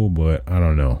cool, but I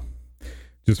don't know,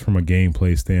 just from a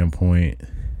gameplay standpoint,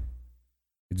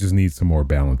 it just needs some more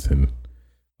balancing.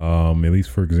 At least,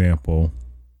 for example,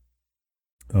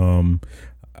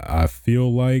 I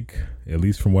feel like, at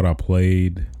least from what I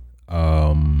played,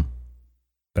 that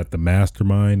the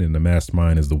mastermind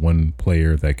is the one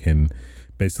player that can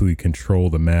basically control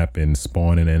the map and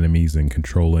spawn in enemies and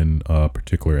controlling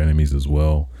particular enemies as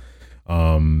well.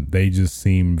 They just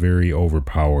seem very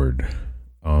overpowered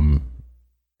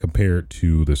compared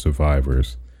to the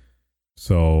survivors.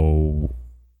 So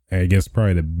I guess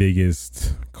probably the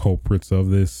biggest culprits of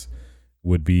this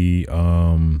would be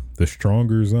the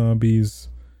stronger zombies,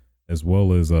 as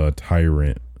well as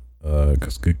Tyrant,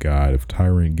 because good God, if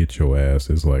Tyrant gets your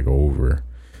ass, it's like over.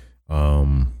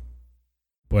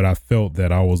 But I felt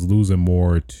that I was losing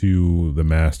more to the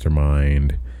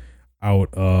mastermind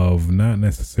out of not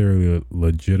necessarily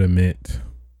legitimate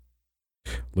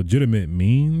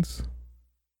means,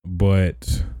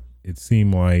 but it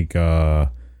seemed like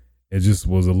it just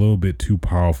was a little bit too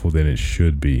powerful than it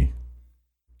should be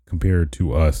compared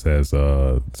to us as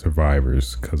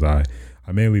survivors. Because I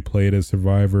mainly played as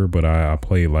survivor, but I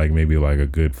played maybe a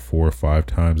good 4 or 5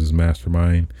 times as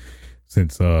mastermind,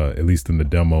 since at least in the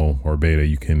demo or beta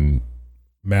you can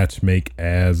matchmake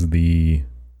as the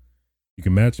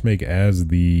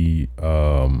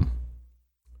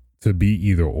to be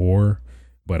either or.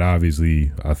 But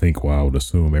obviously, I think I would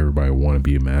assume everybody would want to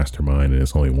be a mastermind, and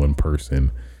it's only one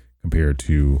person compared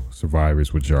to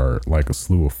survivors, which are like a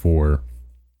slew of four.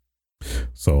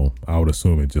 So I would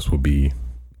assume it just would be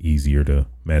easier to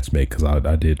match make, because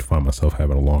I did find myself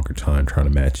having a longer time trying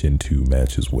to match into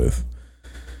matches with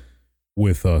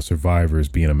survivors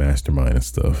being a mastermind and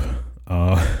stuff.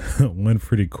 One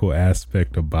pretty cool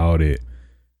aspect about it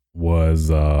was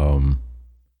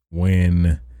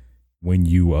when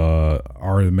you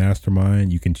are the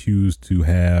mastermind, you can choose to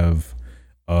have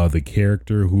the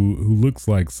character who looks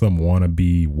like some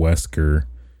wannabe Wesker.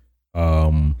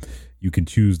 You can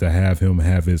choose to have him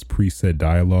have his preset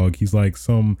dialogue. He's like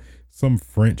some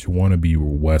French wannabe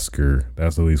Wesker.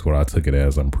 That's at least what I took it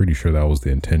as. I'm pretty sure that was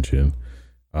the intention.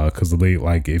 Because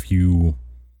like, if you,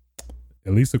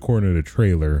 at least according to the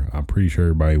trailer, I'm pretty sure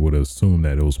everybody would assume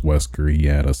that it was Wesker. He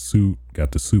had a suit,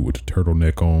 got the suit with the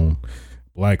turtleneck on,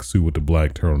 black suit with the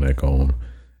black turtleneck on,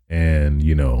 and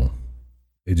you know,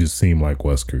 it just seemed like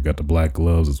Wesker. Got the black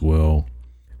gloves as well.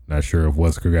 Not sure if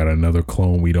Wesker got another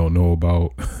clone we don't know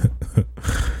about.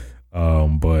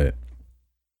 But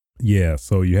yeah,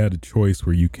 so you had a choice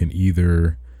where you can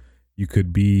either, you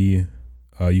could be,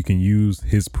 you can use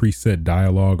his preset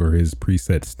dialogue or his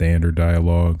preset standard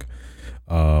dialogue.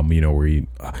 You know, where he,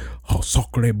 oh,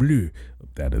 sacre bleu.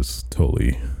 That is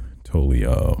totally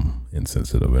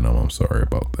insensitive, and I'm sorry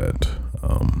about that.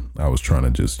 I was trying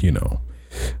to just, you know,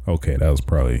 okay, that was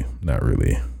probably not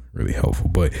really helpful,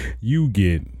 but you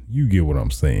get what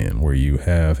I'm saying, where you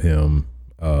have him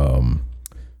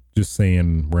just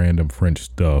saying random French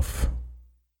stuff,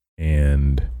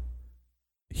 and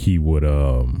he would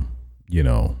you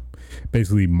know,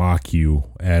 basically mock you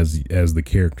as the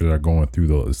characters are going through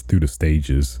the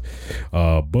stages,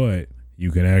 but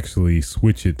you can actually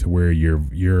switch it to where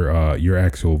your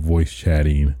actual voice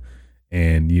chatting,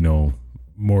 and you know,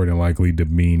 more than likely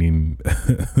demeaning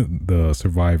the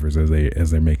survivors as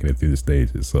they're making it through the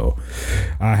stages. So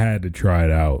I had to try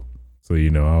it out. So,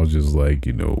 you know, I was just like,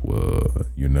 you know,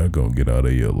 you're not gonna get out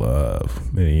of here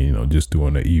alive, and, you know, just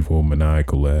doing the evil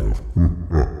maniacal laugh.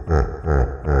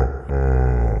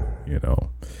 You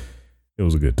know, it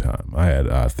was a good time.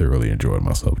 I thoroughly enjoyed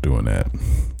myself doing that.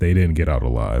 They didn't get out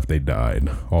alive. They died.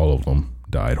 All of them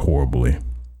died horribly,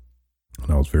 and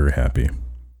I was very happy.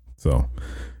 So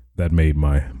that made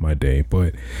my day.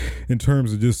 But in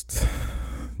terms of just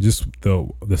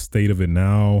the state of it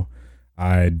now,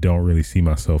 I don't really see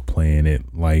myself playing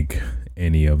it like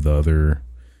any of the other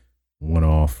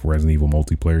one-off Resident Evil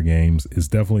multiplayer games. It's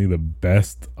definitely the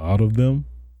best out of them.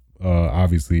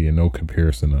 Obviously, in no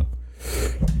comparison to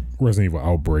Resident Evil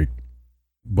Outbreak,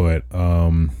 but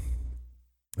out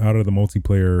of the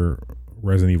multiplayer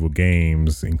Resident Evil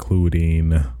games,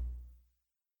 including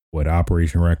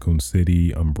Operation Raccoon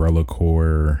City, Umbrella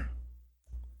Corps,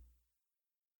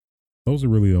 those are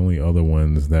really the only other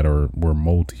ones that were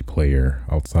multiplayer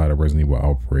outside of Resident Evil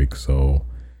Outbreak. So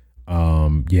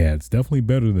yeah, it's definitely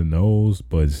better than those,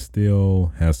 but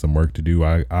still has some work to do.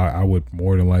 I would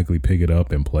more than likely pick it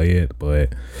up and play it,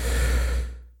 but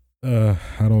I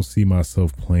don't see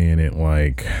myself playing it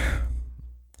like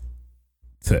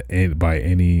by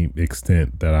any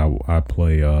extent that I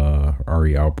play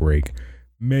RE Outbreak.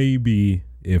 Maybe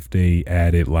if they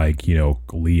added, like, you know,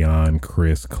 Leon,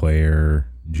 Chris, Claire,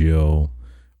 Jill,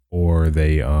 or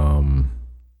they or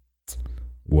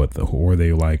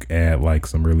they like add like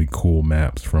some really cool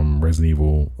maps from Resident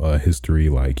Evil history,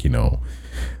 like, you know,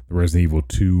 the Resident Evil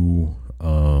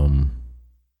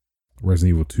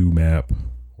 2 map,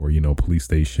 or, you know, police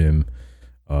station,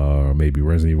 maybe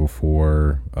Resident Evil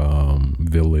 4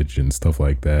 village and stuff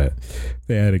like that.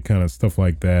 They added kind of stuff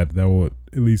like that would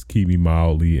at least keep me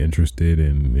mildly interested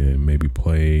and maybe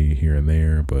play here and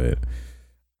there, but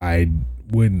I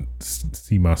wouldn't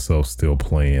see myself still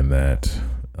playing that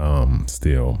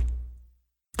still.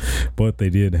 But they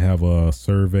did have a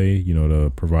survey, you know,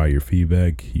 to provide your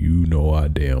feedback. You know, I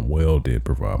damn well did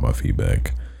provide my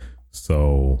feedback.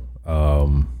 So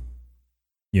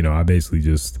you know, I basically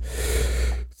just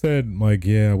said, like,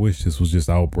 yeah, I wish this was just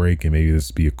Outbreak and maybe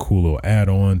this be a cool little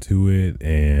add-on to it.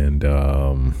 And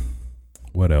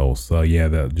what else? Yeah,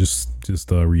 that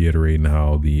just reiterating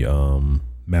how the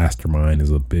Mastermind is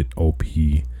a bit OP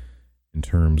in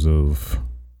terms of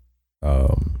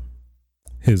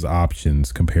his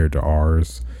options compared to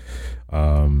ours.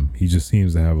 He just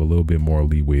seems to have a little bit more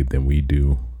leeway than we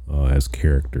do as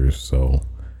characters. So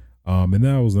and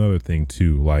that was another thing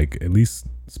too, like, at least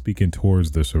speaking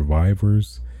towards the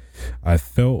survivors, I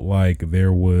felt like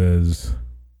there was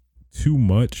too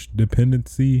much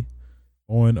dependency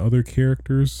on other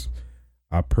characters.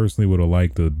 I personally would have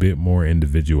liked a bit more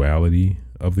individuality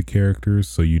of the characters,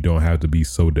 so you don't have to be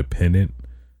so dependent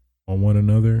on one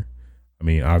another. I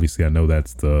mean, obviously, I know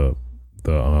that's the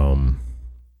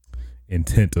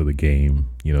intent of the game,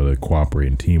 to cooperate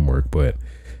and teamwork. But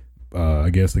I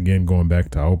guess again, going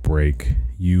back to Outbreak,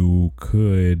 you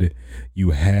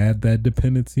had that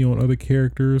dependency on other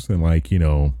characters, and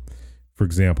for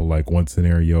example, like one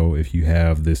scenario, if you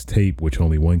have this tape which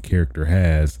only one character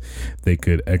has, they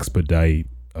could expedite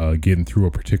getting through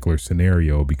a particular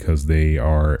scenario because they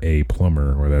are a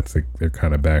plumber, or that's their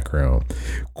kind of background.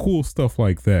 Cool stuff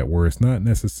like that, where it's not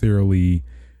necessarily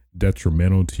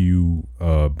detrimental to you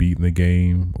beating the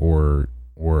game or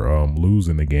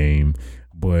losing the game,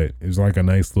 but it's like a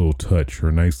nice little touch, or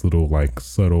a nice little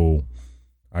subtle,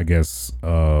 I guess,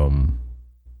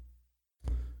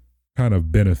 kind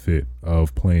of benefit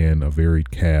of playing a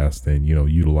varied cast and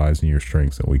utilizing your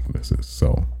strengths and weaknesses.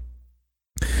 So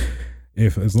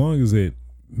as long as it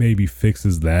maybe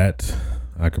fixes that,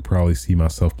 I could probably see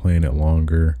myself playing it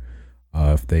longer.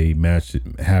 If they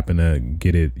happen to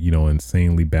get it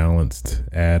insanely balanced,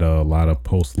 add a lot of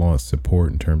post-launch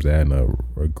support in terms of adding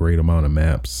a great amount of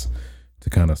maps to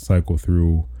kind of cycle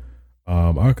through,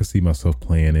 I could see myself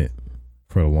playing it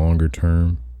for the longer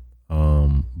term.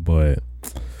 But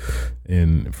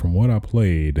from what I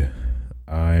played,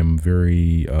 I'm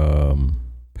very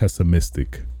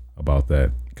pessimistic about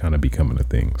that kind of becoming a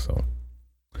thing. So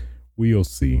we'll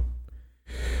see.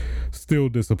 Still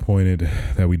disappointed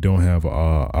that we don't have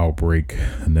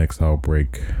next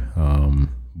Outbreak.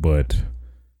 But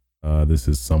this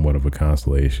is somewhat of a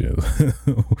consolation.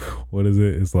 What is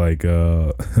it? It's like,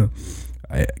 can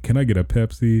I get a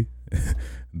Pepsi?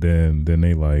 then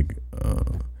they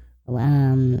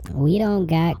we don't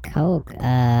got Coke.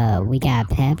 We got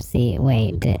Pepsi.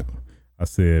 Wait. I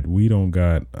said we don't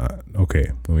got.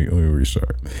 Okay, let me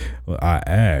restart. I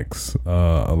asked,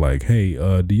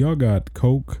 hey, do y'all got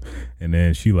Coke? And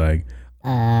then she we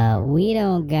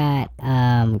don't got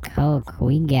Coke.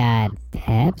 We got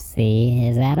Pepsi.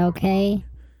 Is that okay?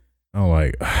 I'm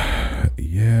like,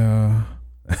 yeah.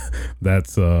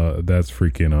 that's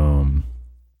freaking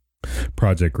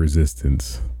Project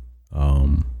Resistance.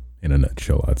 In a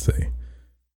nutshell, I'd say,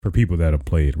 for people that have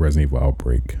played Resident Evil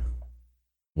Outbreak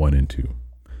 1 and 2.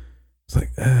 It's like,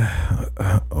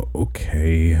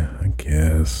 okay, I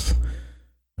guess.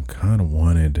 I kind of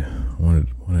wanted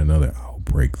another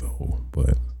Outbreak though,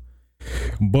 but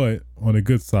on the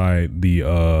good side, the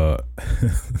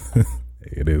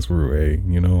it is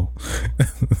Rue,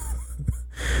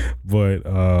 but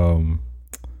on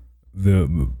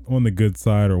the good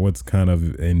side, or what's kind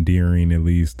of endearing at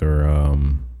least, or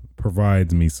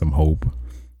provides me some hope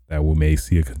that we may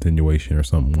see a continuation or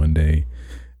something one day,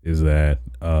 is that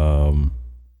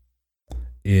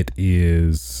it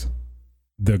is,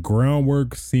 the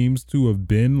groundwork seems to have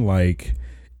been like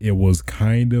it was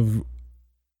kind of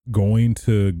going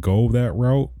to go that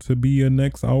route to be a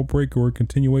next Outbreak or a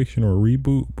continuation or a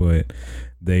reboot, but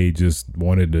they just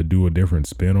wanted to do a different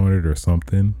spin on it or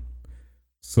something.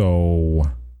 So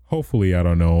hopefully, I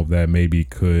don't know, that maybe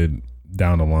could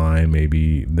down the line,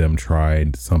 maybe them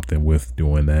tried something with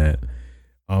doing that.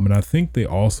 And I think they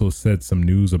also said some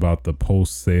news about the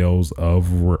post sales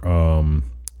of what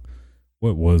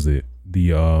was it? The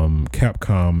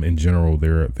Capcom in general,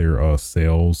 their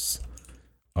sales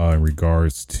in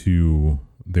regards to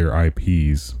their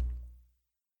IPs.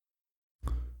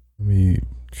 Let me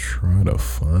try to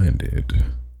find it.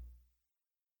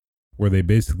 Where they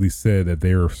basically said that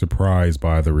they were surprised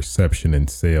by the reception and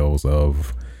sales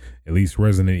of at least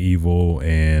Resident Evil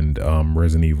and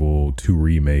Resident Evil 2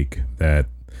 Remake, that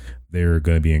they're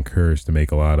going to be encouraged to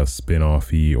make a lot of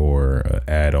spin-offy or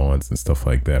add-ons and stuff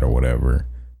like that, or whatever,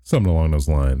 something along those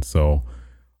lines. So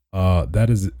that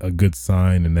is a good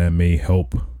sign, and that may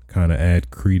help kind of add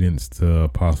credence to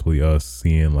possibly us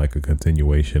seeing like a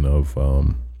continuation of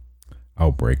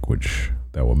Outbreak, which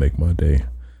that will make my day.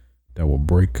 That'll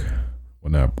break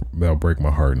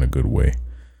my heart in a good way.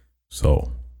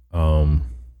 So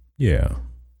yeah,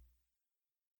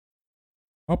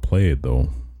 I'll play it though.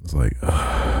 It's like,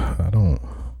 I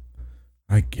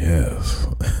guess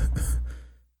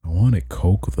I wanted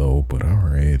Coke though, but all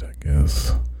right, I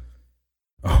guess.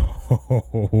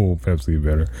 Oh, Pepsi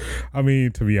better. I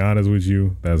mean, to be honest with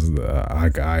you, that's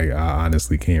I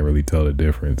honestly can't really tell the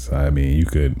difference. I mean, you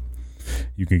could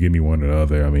give me one or the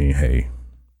other. I mean, hey,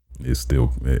 it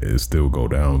still go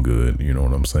down good. You know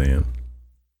what I'm saying?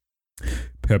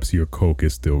 Pepsi or Coke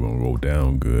is still gonna go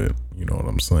down good. You know what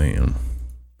I'm saying?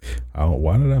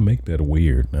 Why did I make that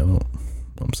weird?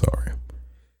 I'm sorry.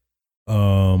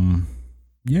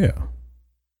 Yeah.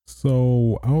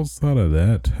 So outside of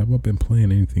that, have I been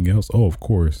playing anything else? Oh, of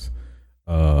course.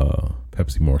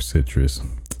 Pepsi more citrus.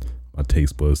 My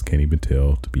taste buds can't even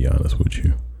tell, to be honest with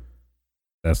you.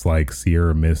 That's like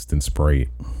Sierra Mist and Sprite.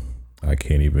 I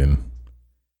can't even.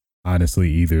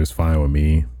 Honestly, either is fine with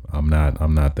me. I'm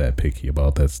not that picky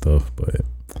about that stuff, but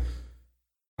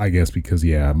I guess because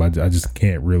I just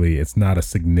can't really. It's not a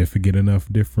significant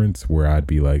enough difference where I'd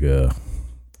be like, I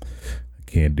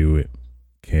can't do it,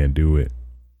 couldn't do it.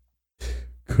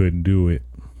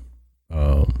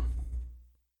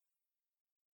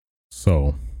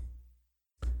 So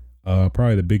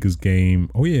probably the biggest game.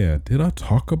 Oh yeah, did I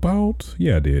talk about?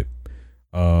 Yeah, I did.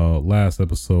 Last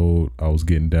episode I was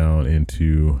getting down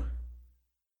into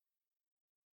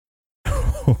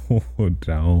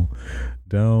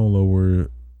down lower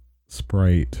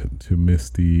Sprite to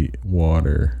misty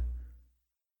water.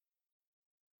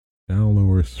 Down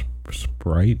lower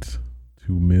Sprite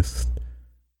to mist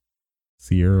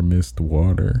Sierra Mist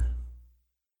water.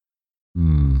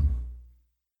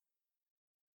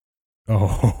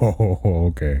 Oh,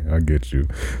 okay. I get you.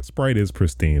 Sprite is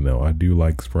pristine though. I do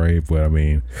like Sprite, but I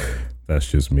mean, that's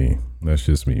just me. My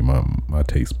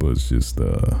taste buds just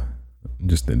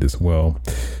in this. Well,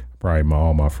 probably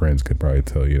all my friends could probably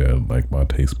tell you that like my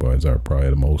taste buds are probably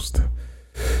the most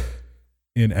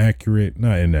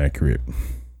not inaccurate,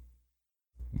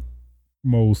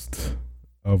 most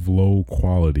of low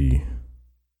quality,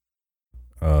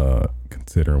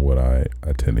 considering what I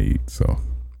tend to eat. So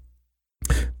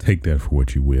take that for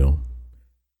what you will.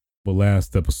 But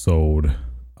last episode,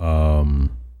 I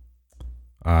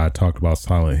talked about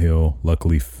Silent Hill.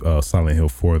 Luckily, Silent Hill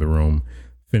 4 The Room,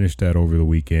 finished that over the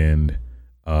weekend.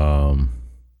 They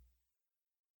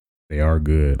are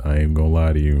good. I ain't gonna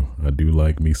lie to you. I do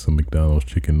like me some McDonald's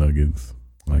chicken nuggets.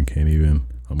 I'm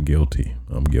guilty.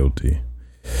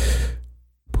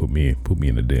 Put me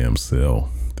in a damn cell.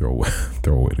 Throw away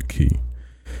the key.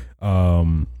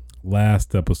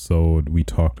 Last episode we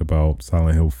talked about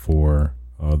Silent Hill 4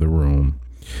 The Room.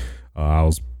 I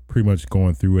was pretty much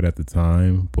going through it at the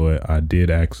time, but I did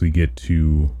actually get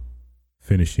to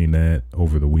finishing that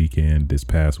over the weekend, this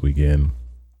past weekend.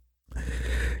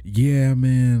 Yeah,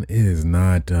 man, it is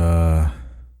the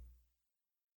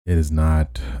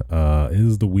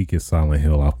weakest Silent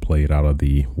Hill I've played out of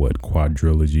the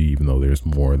quadrilogy, even though there's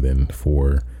more than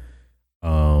 4.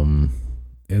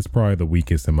 It's probably the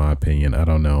weakest in my opinion. I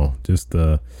don't know. Just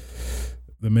the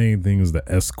main thing is the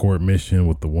escort mission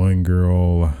with the one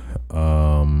girl.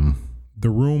 The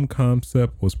room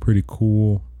concept was pretty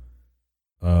cool.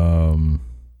 But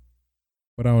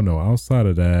I don't know. Outside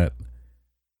of that,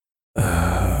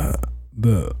 I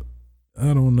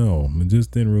don't know. It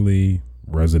just didn't really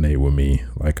resonate with me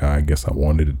like I guess I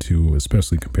wanted it to,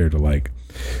 especially compared to like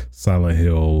Silent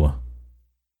Hill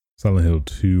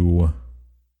 2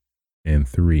 and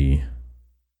 3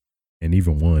 and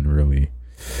even 1 really.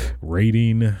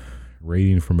 Rating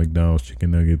for McDonald's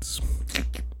chicken nuggets.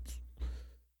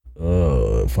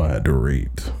 If I had to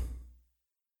rate,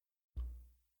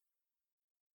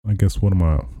 I guess what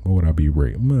would I be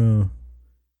rating?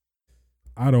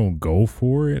 I don't go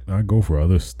for it. I go for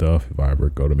other stuff if I ever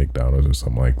go to McDonald's or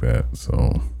something like that.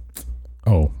 So,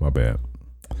 oh, my bad.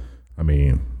 I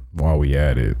mean, while we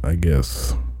at it, I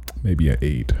guess maybe an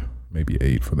 8. Maybe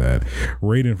 8 for that.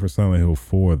 Rating for Silent Hill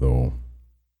 4 though.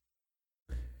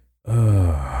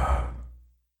 I'd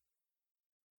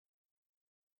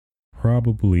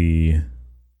probably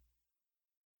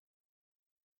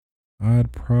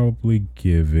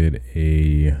give it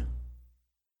a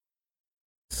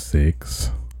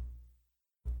 6.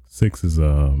 6 is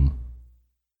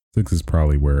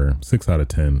probably where 6 out of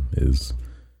 10 is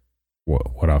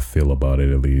what I feel about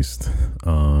it, at least.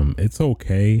 It's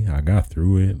okay. I got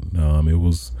through it.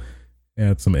 It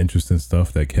had some interesting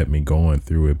stuff that kept me going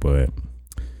through it, but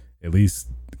at least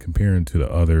comparing to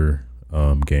the other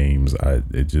games,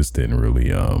 it just didn't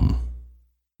really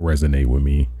resonate with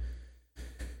me.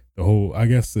 The whole, I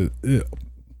guess it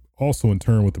also in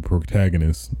turn with the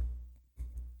protagonist,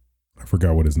 I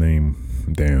forgot what his name.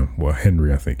 Damn. Well,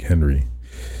 Henry, I think Henry.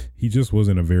 He just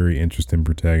wasn't a very interesting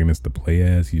protagonist to play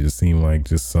as. He just seemed like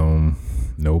just some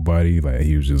nobody. Like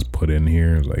he was just put in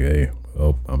here. It was like, hey,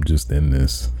 I'm just in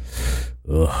this.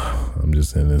 I'm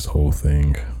just in this whole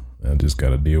thing. I just got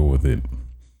to deal with it.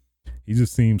 He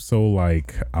just seemed so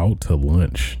like out to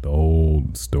lunch the whole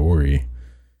story.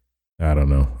 I don't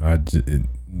know.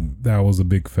 That was a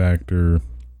big factor.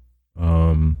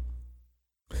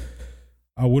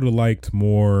 I would have liked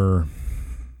more.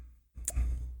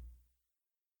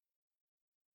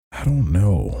 I don't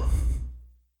know.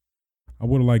 I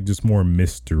would have liked just more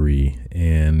mystery,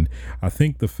 and I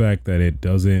think the fact that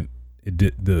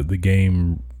the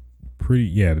game pretty,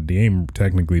 yeah, the game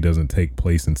technically doesn't take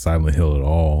place in Silent Hill at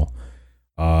all.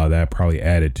 That probably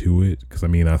added to it, because I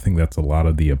mean, I think that's a lot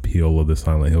of the appeal of the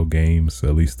Silent Hill games,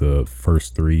 at least the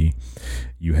first three.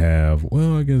 You have,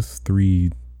 well, I guess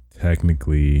three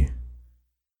technically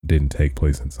didn't take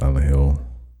place in Silent Hill.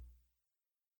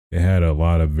 It had a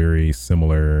lot of very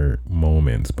similar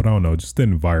moments, but I don't know, just the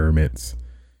environments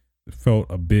felt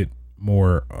a bit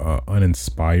more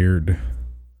uninspired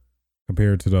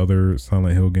compared to the other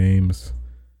Silent Hill games.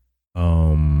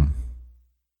 You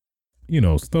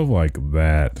know, stuff like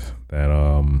that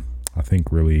I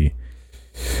think really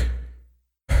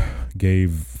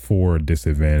gave 4 a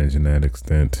disadvantage in that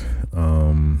extent.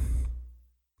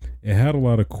 It had a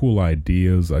lot of cool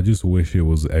ideas. I just wish it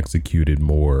was executed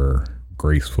more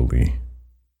gracefully.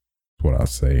 That's what I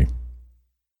say.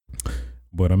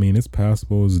 But I mean, it's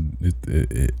passable.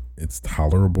 It's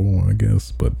tolerable, I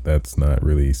guess. But that's not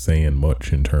really saying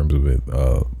much in terms of it.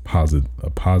 A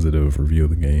positive review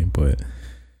of the game, but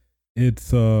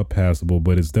it's passable.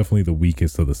 But it's definitely the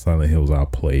weakest of the Silent Hills I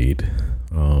played.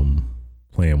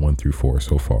 Playing 1 through 4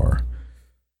 so far.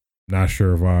 Not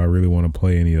sure if I really want to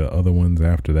play any of the other ones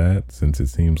after that, since it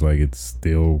seems like it's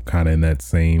still kind of in that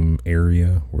same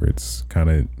area where it's kind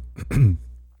of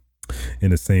in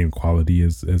the same quality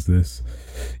as this,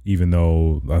 even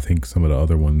though I think some of the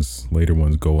other ones, later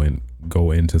ones, go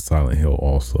into Silent Hill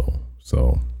also.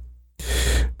 So,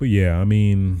 but yeah, I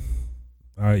mean,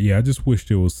 I just wish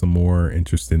there was some more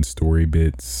interesting story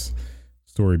beats.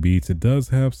 It does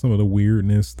have some of the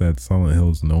weirdness that Silent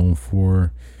Hill is known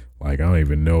for. Like, I don't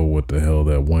even know what the hell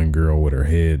that one girl with her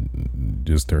head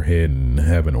and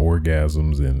having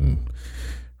orgasms and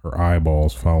her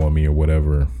eyeballs follow me or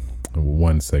whatever.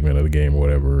 One segment of the game or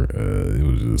whatever. It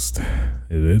was just,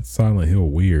 it's Silent Hill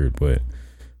weird, but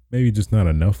maybe just not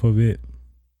enough of it.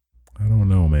 I don't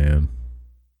know, man.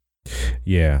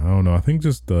 Yeah, I don't know. I think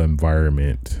just the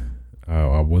environment.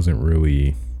 I wasn't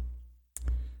really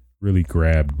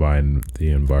grabbed by the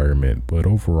environment, but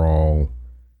overall, it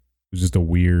was just a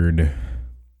weird,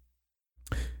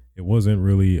 it wasn't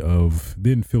really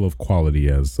didn't feel of quality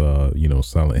as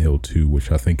Silent Hill 2, which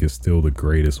I think is still the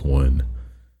greatest one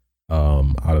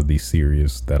out of these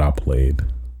series that I played.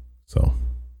 So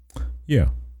yeah,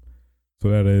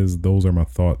 so those are my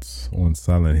thoughts on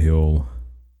Silent Hill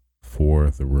for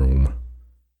The Room.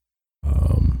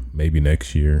 Maybe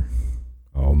next year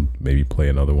I'll maybe play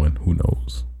another one. Who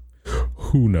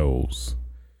knows?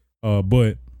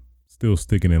 But still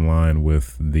sticking in line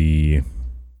with the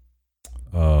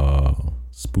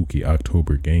spooky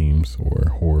October games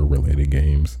or horror related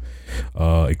games.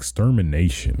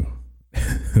 Extermination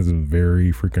is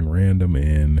very freaking random,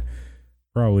 and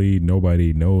probably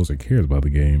nobody knows or cares about the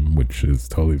game, which is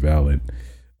totally valid.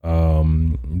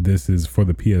 This is for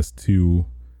the PS2.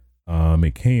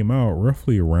 It came out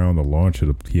roughly around the launch of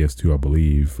the PS2, I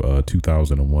believe,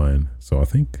 2001. So I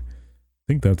think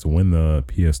that's when the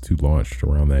PS2 launched,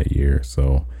 around that year.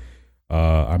 So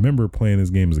I remember playing this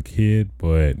game as a kid,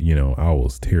 but I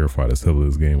was terrified as hell of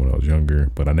this game when I was younger,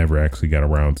 but I never actually got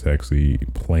around to actually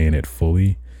playing it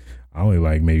fully. I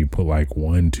only maybe put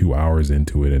 1-2 hours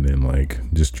into it and then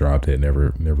just dropped it,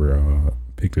 never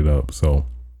picked it up. So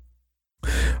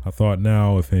I thought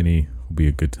now, if any, would be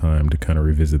a good time to kind of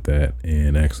revisit that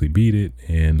and actually beat it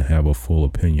and have a full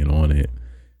opinion on it.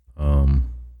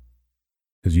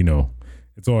 Because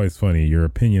it's always funny. Your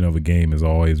opinion of a game is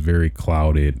always very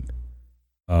clouded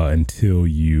until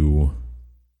your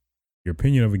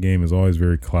opinion of a game is always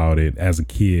very clouded as a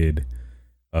kid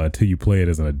till you play it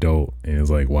as an adult, and it's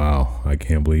like, wow, I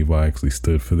can't believe I actually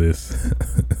stood for this.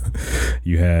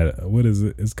 You had, what is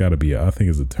it? It's got to be, I think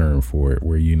it's a term for it,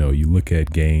 where you look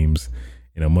at games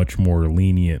in a much more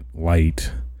lenient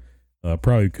light,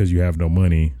 probably because you have no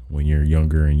money when you're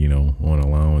younger and on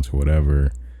allowance or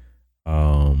whatever.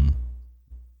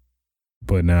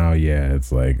 But now, yeah,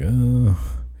 it's like,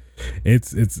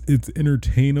 it's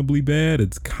entertainably bad.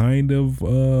 It's kind of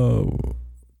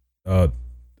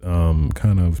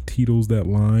teeters that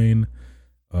line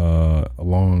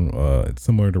along it's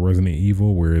similar to Resident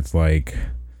Evil, where it's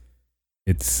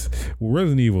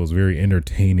Resident Evil is very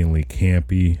entertainingly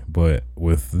campy, but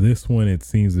with this one it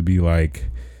seems to be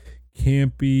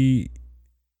campy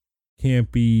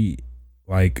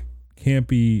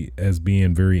as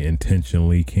being very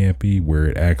intentionally campy, where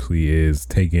it actually is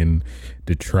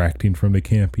detracting from the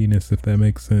campiness, if that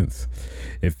makes sense.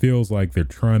 It feels like they're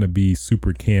trying to be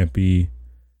super campy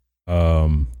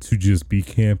to just be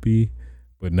campy,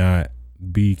 but not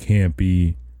be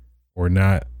campy, or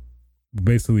not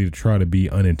basically to try to be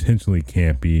unintentionally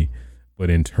campy, but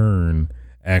in turn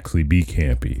actually be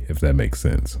campy, if that makes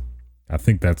sense. I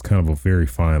think that's kind of a very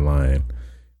fine line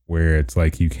where it's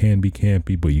like you can be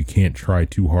campy, but you can't try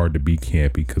too hard to be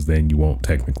campy because then you won't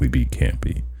technically be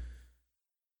campy.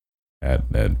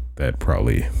 That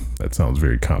probably, that sounds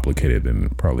very complicated, and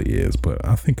it probably is, but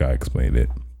I think I explained it.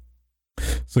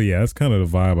 So yeah, that's kind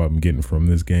of the vibe I'm getting from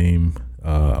this game.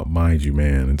 Mind you,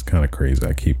 man, it's kind of crazy.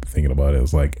 I keep thinking about it.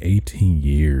 It's like 18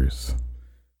 years.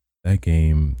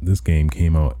 This game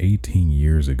came out 18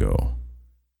 years ago.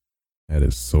 That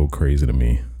is so crazy to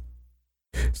me.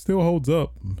 Still holds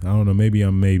up. I don't know. Maybe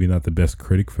I'm not the best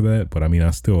critic for that, but I mean, I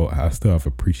still have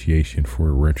appreciation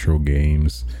for retro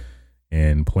games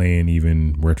and playing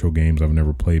even retro games I've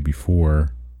never played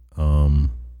before.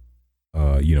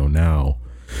 Now.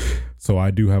 So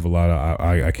I do have a lot of,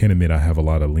 I can admit I have a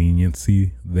lot of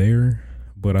leniency there,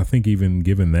 but I think even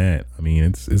given that, I mean,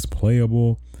 it's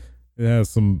playable. It has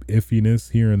some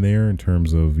iffiness here and there in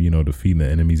terms of, defeating the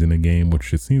enemies in the game,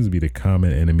 which it seems to be the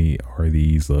common enemy are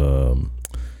these,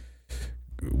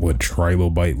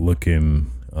 trilobite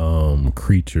looking,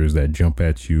 creatures that jump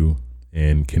at you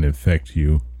and can infect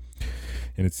you.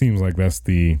 And it seems like that's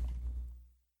the,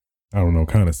 I don't know,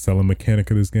 kind of selling mechanic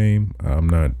of this game.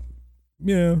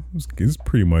 It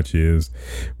pretty much is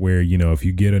where, if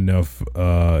you get enough,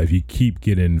 if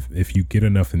you get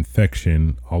enough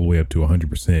infection all the way up to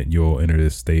 100%, you'll enter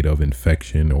this state of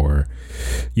infection where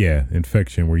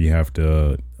you have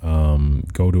to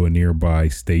go to a nearby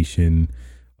station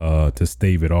to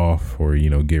stave it off or,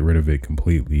 get rid of it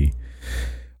completely.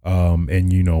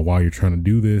 And, while you're trying to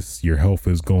do this, your health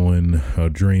is going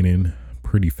draining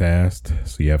pretty fast.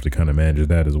 So you have to kind of manage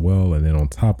that as well. And then on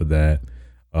top of that,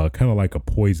 kind of like a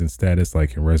poison status,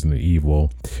 like in Resident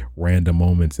Evil, random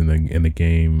moments in the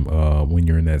game, when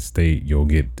you're in that state, you'll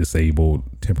get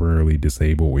temporarily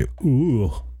disabled with,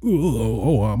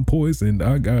 I'm poisoned.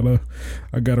 I gotta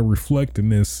reflect in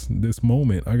this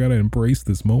moment. I gotta embrace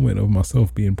this moment of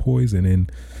myself being poisoned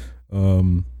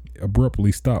and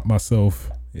abruptly stop myself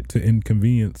to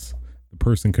inconvenience the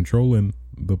person controlling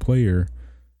the player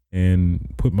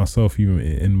and put myself even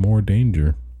in more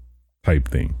danger type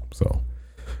thing. So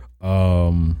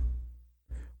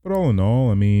but all in all,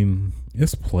 I mean,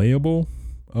 it's playable.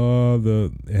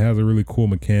 It has a really cool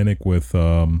mechanic with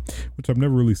which I've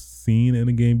never really seen in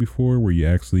a game before, where you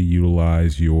actually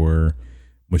utilize your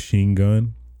machine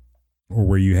gun, or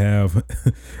where you have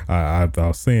I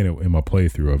was saying it in my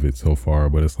playthrough of it so far,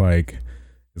 but it's like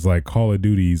Call of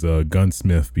Duty's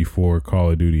gunsmith before Call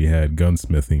of Duty had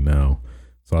gunsmithing now.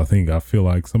 So I feel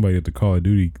like somebody at the Call of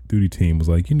Duty team was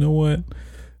like, you know what?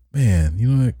 Man,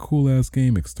 that cool ass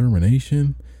game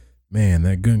Extermination? Man,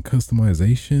 that gun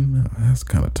customization, that's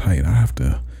kind of tight. I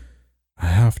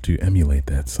have to emulate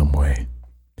that some way.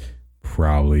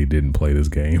 Probably didn't play this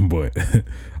game, but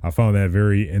I found that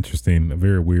very interesting, a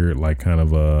very weird, like kind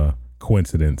of a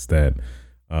coincidence that,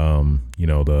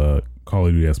 the Call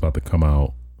of Duty that's about to come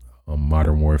out,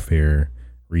 Modern Warfare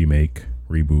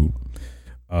reboot,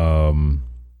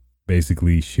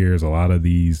 basically shares a lot of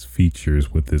these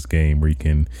features with this game, where you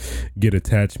can get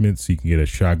attachments. You can get a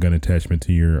shotgun attachment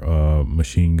to your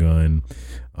machine gun.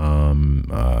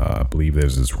 I believe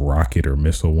there's this rocket or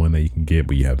missile one that you can get,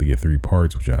 but you have to get 3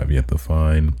 parts, which I have yet to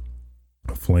find.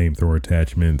 Flamethrower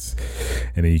attachments,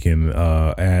 and then you can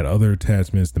add other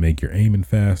attachments to make your aiming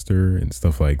faster and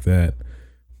stuff like that.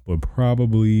 But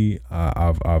probably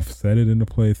I've said it in the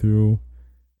playthrough,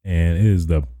 and it is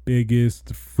the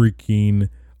biggest freaking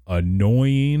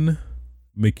annoying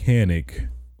mechanic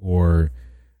or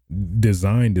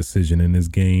design decision in this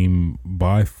game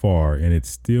by far, and it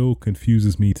still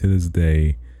confuses me to this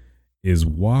day, is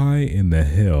why in the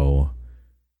hell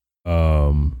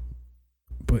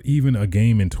but even a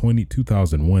game in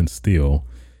 2001 still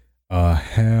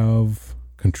have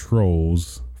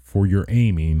controls for your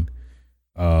aiming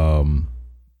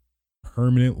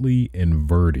permanently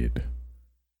inverted,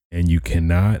 and you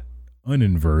cannot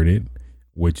uninvert it,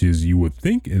 which is, you would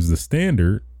think, is the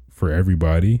standard for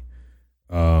everybody.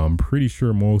 I'm pretty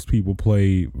sure most people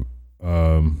play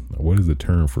what is the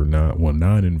term for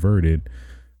non-inverted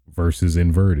versus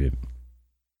inverted.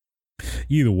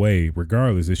 Either way,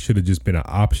 regardless, it should have just been an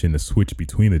option to switch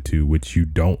between the two, which you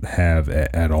don't have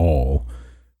at all,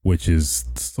 which is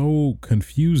so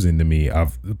confusing to me.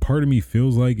 Part of me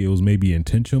feels like it was maybe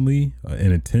intentionally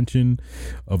an intention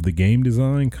of the game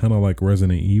design, kind of like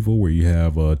Resident Evil, where you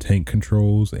have tank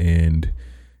controls, and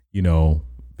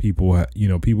people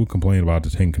complain about the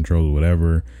tank controls or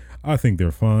whatever. I think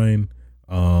they're fine,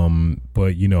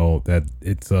 but that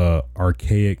it's a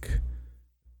archaic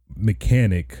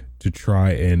mechanic to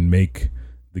try and make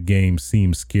the game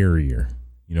seem scarier.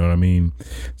 You know what I mean?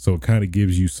 So it kind of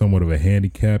gives you somewhat of a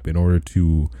handicap in order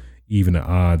to even the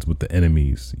odds with the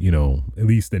enemies, you know, at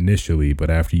least initially. But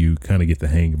after you kind of get the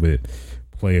hang of it,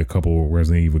 play a couple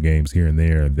Resident Evil games here and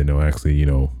there, then they'll actually, you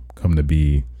know, come to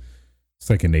be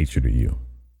second nature to you.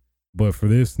 But for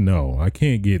this, no, I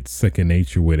can't get second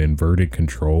nature with inverted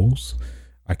controls.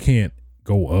 I can't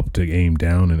go up to aim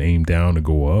down and aim down to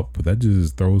go up. That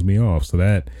just throws me off. So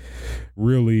that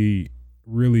really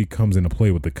comes into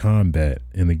play with the combat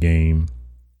in the game,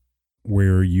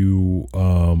 where you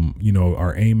you know,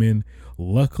 are aiming.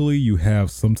 Luckily you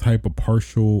have some type of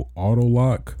partial auto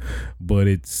lock, but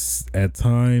it's at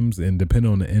times, and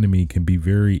depending on the enemy, can be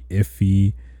very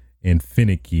iffy and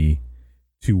finicky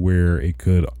to where it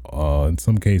could in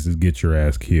some cases get your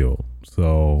ass killed.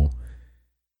 So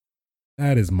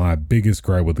that is my biggest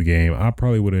gripe with the game. I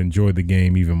probably would have enjoyed the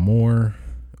game even more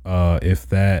if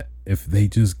they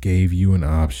just gave you an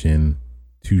option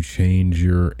to change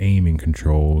your aiming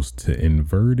controls to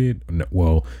inverted.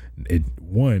 Well,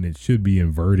 it should be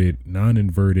inverted,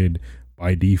 non-inverted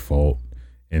by default,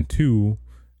 and two,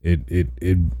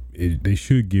 they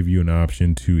should give you an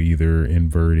option to either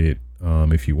invert it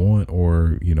if you want,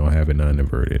 or, you know, have it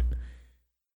non-inverted.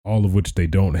 All of which they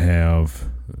don't have.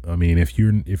 I mean, if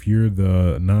you're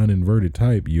the non-inverted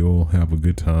type, you'll have a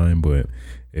good time, but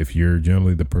if you're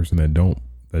generally the person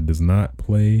that does not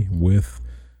play with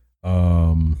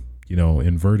you know,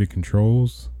 inverted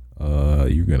controls,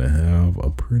 you're gonna have a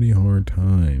pretty hard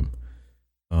time.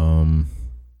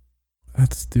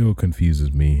 That still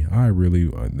confuses me.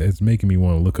 It's making me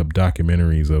want to look up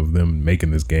documentaries of them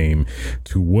making this game,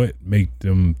 to what make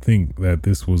them think that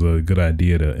this was a good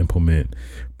idea to implement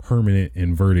permanent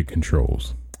inverted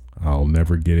controls. I'll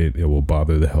never get it. It will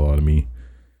bother the hell out of me.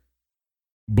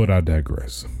 But I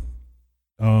digress.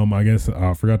 I guess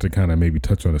I forgot to kind of maybe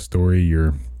touch on the story.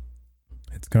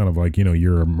 It's kind of like, you know,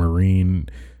 you're a Marine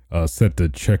set to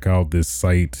check out this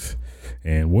site,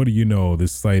 and what do you know,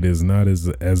 this site is not as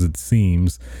it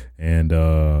seems, and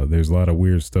there's a lot of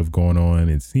weird stuff going on.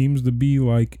 It seems to be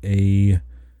like a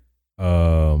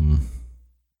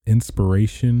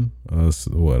inspiration,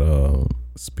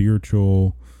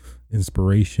 spiritual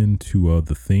inspiration to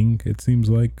The Thing, it seems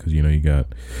like, because, you know, you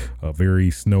got a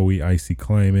very snowy, icy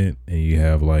climate, and you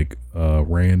have like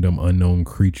random unknown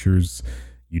creatures.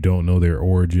 You don't know their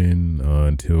origin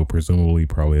until presumably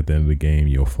probably at the end of the game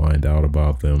you'll find out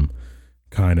about them.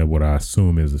 Kind of what I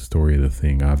assume is the story of The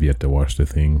Thing. I've yet to watch The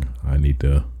Thing. I need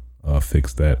to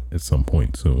fix that at some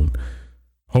point soon.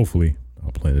 Hopefully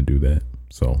I'll plan to do that.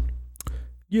 So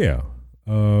yeah,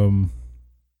 all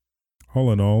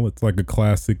in all, it's like a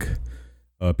classic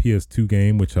PS2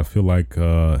 game, which I feel like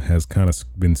has kind of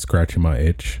been scratching my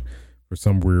itch. For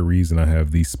some weird reason, I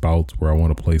have these spouts where I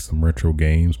want to play some retro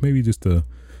games, maybe just to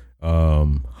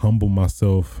humble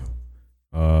myself,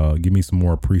 give me some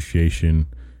more appreciation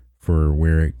for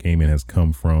where gaming has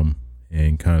come from,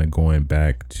 and kind of going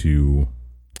back to,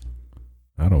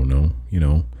 I don't know, you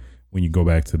know, when you go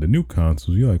back to the new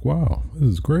consoles, you're like, wow, this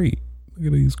is great. Look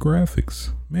at these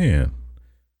graphics, man.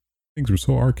 Things were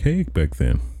so archaic back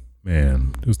then,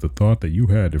 man. Just the thought that you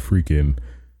had to freaking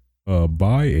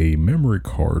buy a memory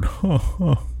card,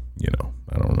 you know,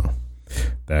 I don't know.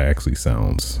 That actually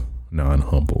sounds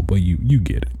non-humble, but you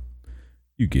get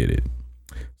it.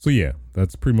 So yeah,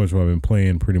 that's pretty much what I've been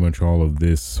playing pretty much all of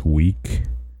this week.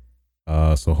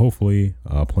 So hopefully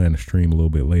I'll plan to stream a little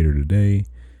bit later today,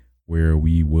 where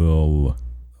we will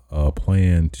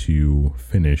plan to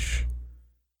finish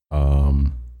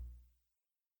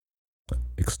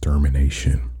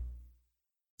Extermination.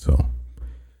 So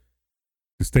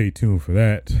stay tuned for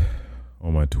that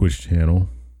on my Twitch channel.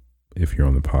 If you're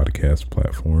on the podcast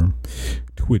platform,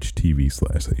 Twitch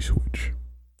TV/HSwitch.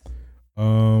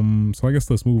 So I guess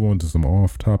let's move on to some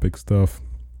off-topic stuff.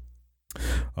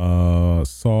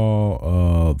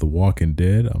 Saw The Walking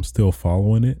Dead. I'm still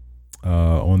following it.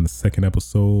 On the second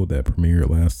episode that premiered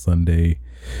last Sunday.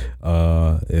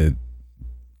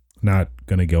 Not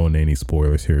gonna go into any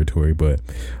spoiler territory, but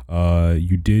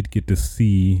you did get to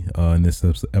see in this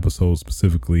episode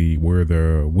specifically where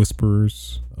the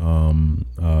Whisperers,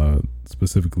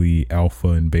 specifically Alpha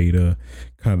and Beta,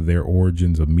 kind of their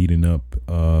origins of meeting up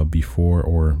before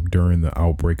or during the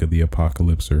outbreak of the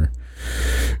apocalypse, or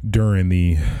during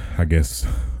the, I guess,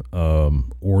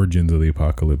 origins of the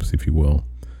apocalypse, if you will.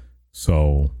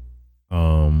 So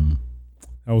that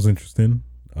was interesting.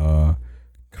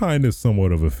 Kind of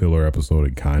somewhat of a filler episode.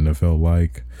 It kind of felt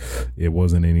like it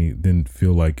didn't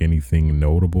feel like anything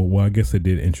notable. Well, I guess it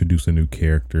did introduce a new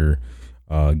character,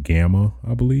 Gamma,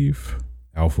 I believe.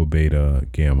 Alpha, Beta,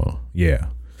 Gamma. Yeah.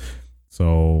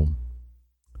 So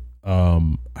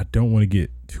I don't want to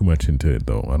get too much into it,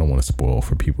 though. I don't want to spoil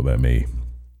for people that may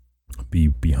be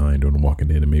behind on Walking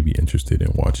Dead and maybe interested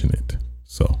in watching it.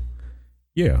 So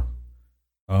yeah.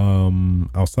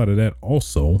 Outside of that,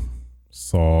 also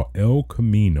saw El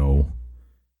Camino,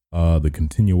 the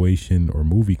continuation or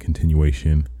movie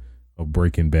continuation of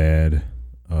Breaking Bad,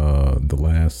 the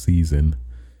last season.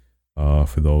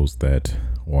 For those that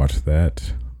watch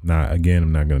that,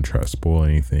 I'm not gonna try to spoil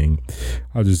anything.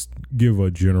 I'll just give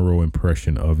a general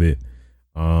impression of it.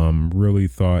 Really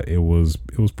thought it was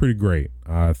pretty great.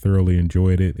 I thoroughly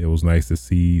enjoyed it. It was nice to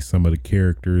see some of the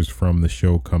characters from the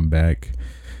show come back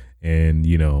and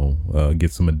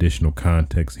get some additional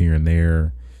context here and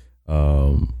there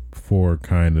for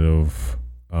kind of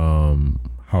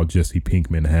how Jesse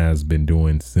Pinkman has been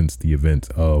doing since the events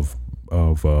of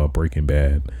Breaking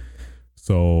Bad.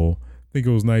 So I think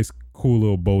it was nice, cool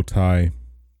little bow tie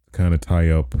to kind of tie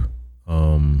up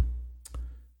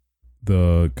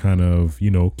the kind of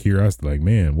curiosity, like,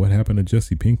 man, what happened to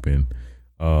Jesse Pinkman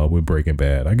with Breaking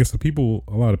Bad? I guess a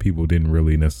lot of people didn't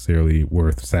really necessarily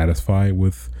were satisfied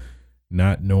with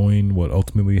not knowing what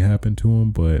ultimately happened to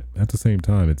him, but at the same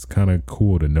time, it's kind of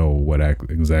cool to know what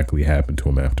exactly happened to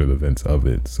him after the events of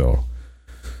it. So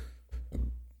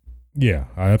yeah,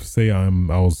 I have to say I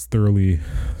was thoroughly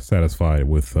satisfied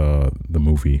with the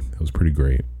movie. It was pretty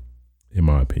great, in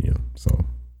my opinion. So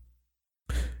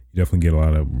you definitely get a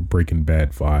lot of Breaking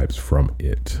Bad vibes from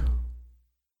it.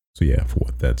 So yeah, for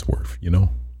what that's worth, yeah.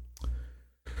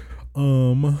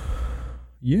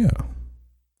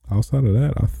 Outside of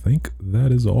that, I think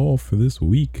that is all for this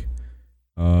week.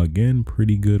 Again,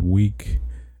 pretty good week.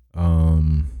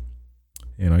 And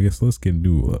I guess let's get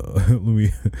into let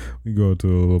me go to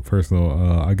a little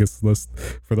personal. I guess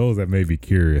for those that may be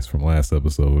curious from last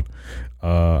episode,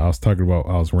 I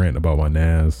was ranting about my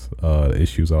NAS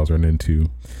issues I was running into.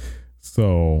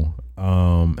 So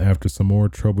after some more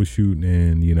troubleshooting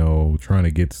and trying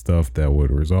to get stuff that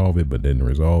would resolve it but didn't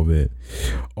resolve it,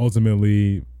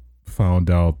 ultimately found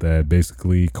out that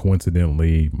basically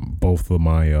coincidentally both of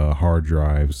my hard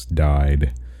drives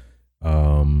died.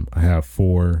 I have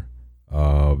 4,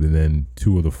 and then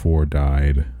 2 of the 4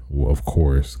 died, of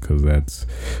course, because that's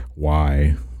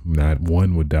why not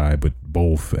one would die but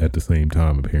both at the same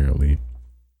time apparently.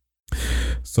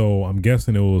 So I'm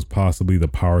guessing it was possibly the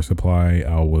power supply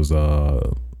I was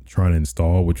trying to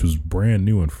install, which was brand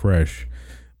new and fresh,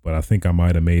 but I think I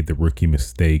might have made the rookie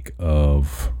mistake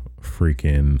of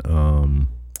freaking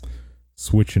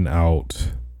switching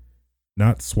out,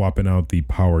 not swapping out the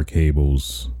power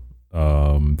cables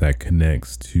that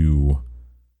connects to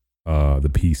the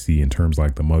PC in terms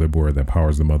like the motherboard that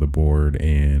powers the motherboard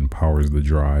and powers the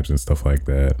drives and stuff like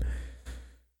that.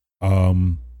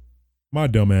 My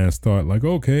dumbass thought like,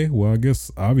 okay, well, I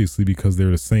guess obviously because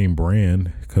they're the same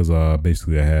brand, because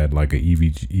basically I had like a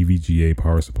EVGA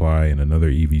power supply and another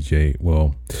EVGA.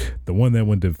 Well, the one that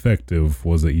went defective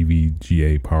was a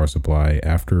EVGA power supply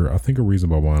after I think a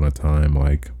reasonable amount of time,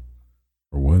 or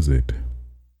was it?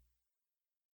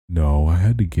 No, I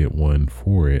had to get one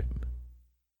for it.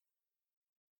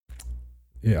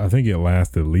 Yeah, I think it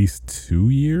lasted at least 2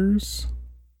 years.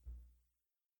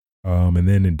 And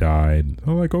then it died.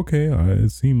 I'm like, okay,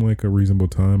 it seemed like a reasonable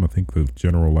time. I think the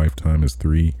general lifetime is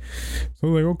 3. So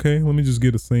like, okay, let me just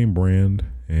get the same brand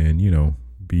and,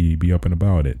 be up and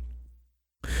about it.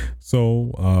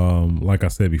 So, like I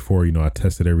said before, I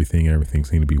tested everything and everything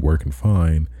seemed to be working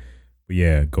fine. But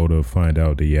yeah, go to find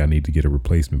out that, I need to get a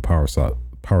replacement power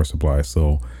supply.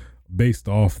 So based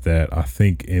off that, I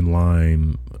think in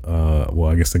line,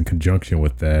 I guess in conjunction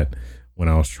with that, when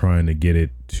I was trying to get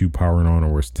it to powering on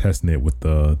or was testing it with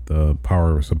the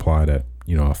power supply that,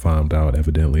 I found out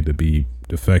evidently to be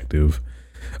defective,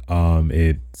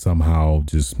 it somehow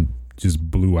just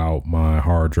blew out my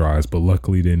hard drives, but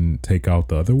luckily didn't take out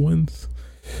the other ones,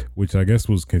 which I guess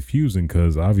was confusing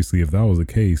because obviously if that was the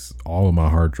case, all of my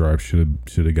hard drives should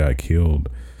have got killed.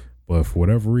 But for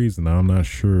whatever reason, I'm not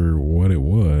sure what it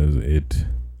was. It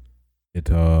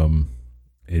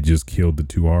just killed the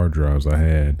 2 hard drives I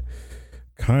had.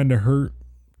 Kind of hurt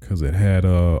because it had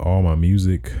all my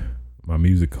music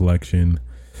collection,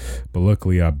 but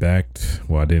luckily I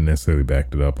didn't necessarily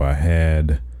backed it up. I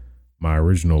had my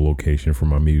original location for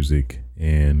my music,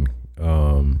 and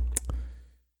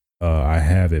I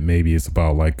have it, maybe it's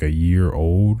about like a year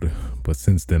old, but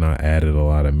since then I added a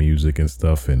lot of music and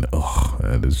stuff, and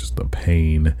that is just a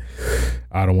pain.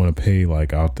 I don't want to pay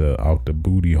like out the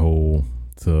booty hole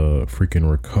to freaking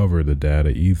recover the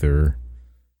data either.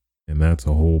 And that's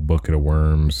a whole bucket of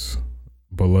worms.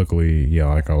 But luckily, yeah,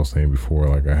 like I was saying before,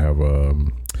 like I have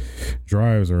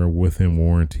drives are within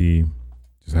warranty.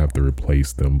 Just have to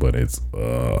replace them, but it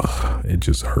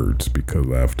just hurts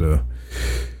because I have to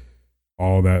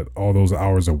all those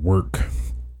hours of work,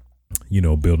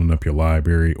 building up your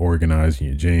library, organizing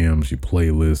your jams, your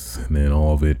playlists, and then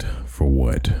all of it for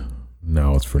what?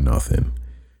 Now it's for nothing.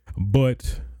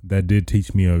 But that did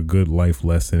teach me a good life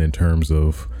lesson in terms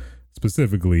of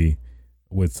specifically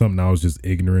with something I was just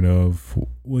ignorant of.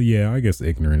 Well, yeah, I guess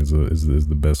ignorant is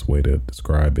the best way to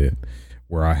describe it.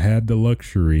 Where I had the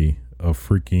luxury of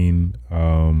freaking,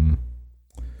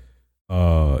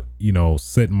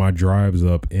 setting my drives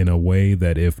up in a way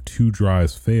that if 2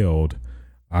 drives failed,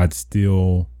 I'd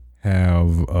still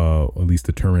have at least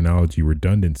the terminology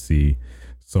redundancy,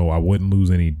 so I wouldn't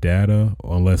lose any data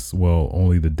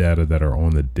only the data that are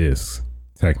on the disk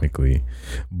technically,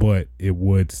 but it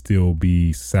would still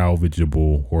be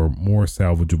salvageable or more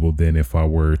salvageable than if I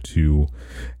were to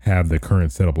have the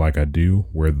current setup like I do,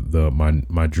 where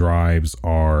my drives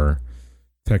are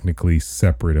technically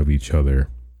separate of each other,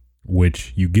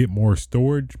 which you get more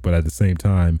storage, but at the same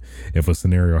time, if a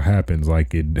scenario happens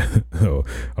like it,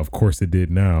 of course it did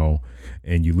now,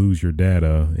 and you lose your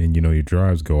data and your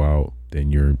drives go out, then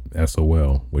you're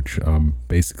SOL, which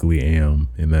basically am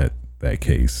in that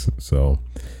case. So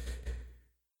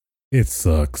it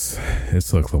sucks. It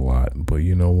sucks a lot, but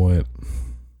you know what?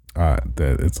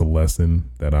 That it's a lesson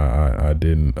that I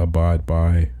didn't abide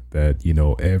by, that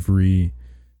every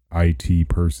IT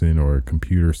person or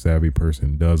computer savvy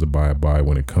person does abide by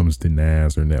when it comes to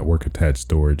NAS or network attached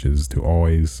storage, is to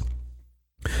always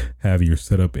have your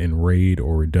setup in RAID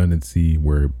or redundancy,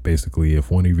 where basically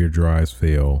if one of your drives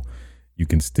fail, you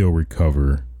can still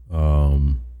recover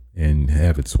and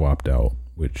have it swapped out,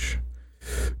 which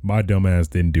my dumbass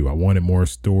didn't do. I wanted more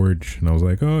storage, and I was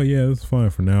like, oh yeah, that's fine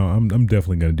for now. I'm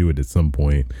definitely gonna do it at some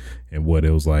point. And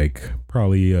it was like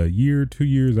probably a year, 2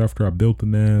 years after I built the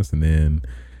NAS, and then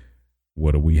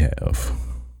what do we have?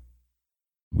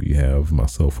 We have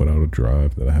myself without a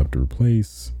drive that I have to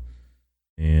replace,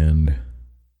 and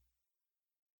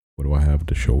what do I have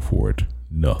to show for it?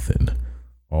 Nothing.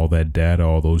 All that data,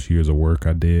 all those years of work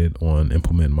I did on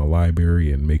implementing my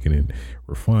library and making it,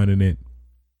 refining it,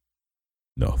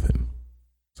 nothing.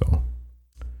 So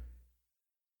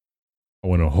I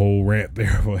went a whole rant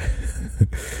there, but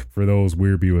for those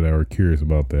weird people that were curious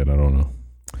about that, I don't know.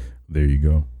 There you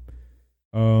go.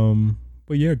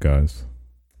 But yeah, guys,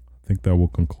 I think that will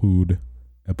conclude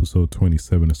episode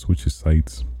 27 of Switches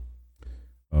Sites.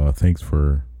 Thanks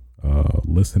for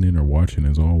listening or watching,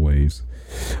 as always.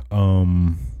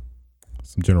 Some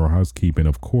general housekeeping,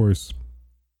 of course.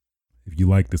 If you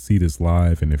like to see this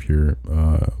live, and if you're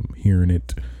hearing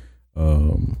it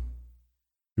through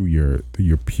your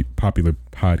popular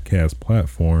podcast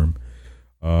platform,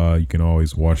 you can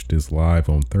always watch this live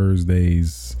on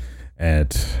Thursdays at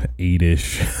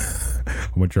 8ish.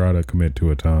 I'm gonna try to commit to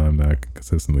a time that I can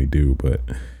consistently do, but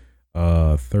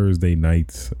Thursday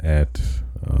nights at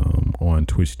on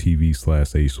Twitch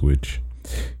TV/aswitch. You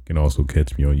can also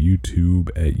catch me on YouTube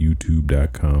at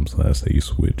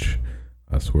youtube.com/aswitch.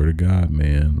 I swear to God,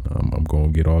 man, I'm gonna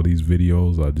get all these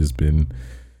videos I've just been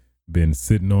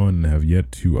sitting on and have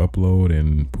yet to upload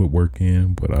and put work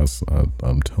in, but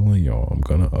I'm telling y'all, I'm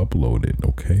gonna upload it.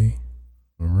 Okay,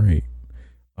 all right.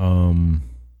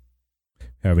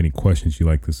 Have any questions you'd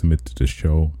like to submit to the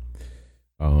show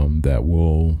that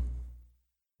will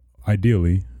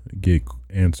ideally get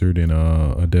answered in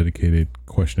a dedicated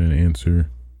question and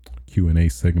answer Q&A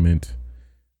segment,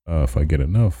 if I get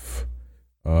enough,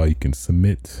 you can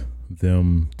submit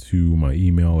them to my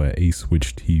email at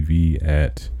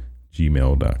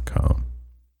aswitchtv@gmail.com.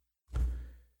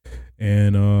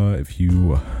 And if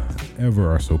you ever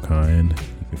are so kind, you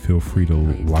can feel free to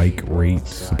like, rate,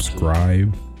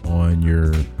 subscribe on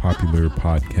your popular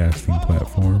podcasting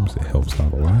platforms. It helps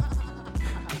out a lot.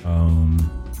 And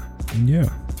yeah.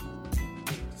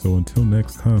 So until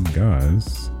next time,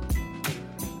 guys.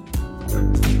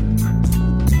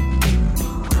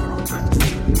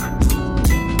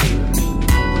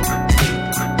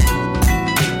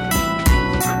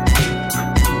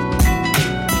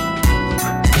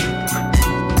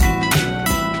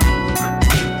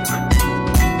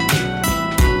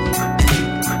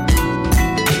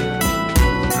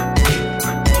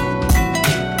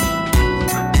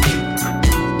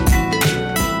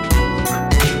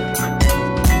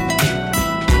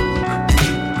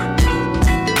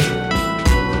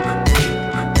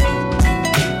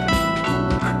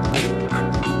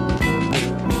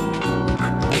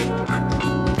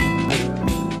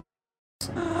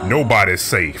 Nobody's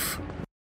safe.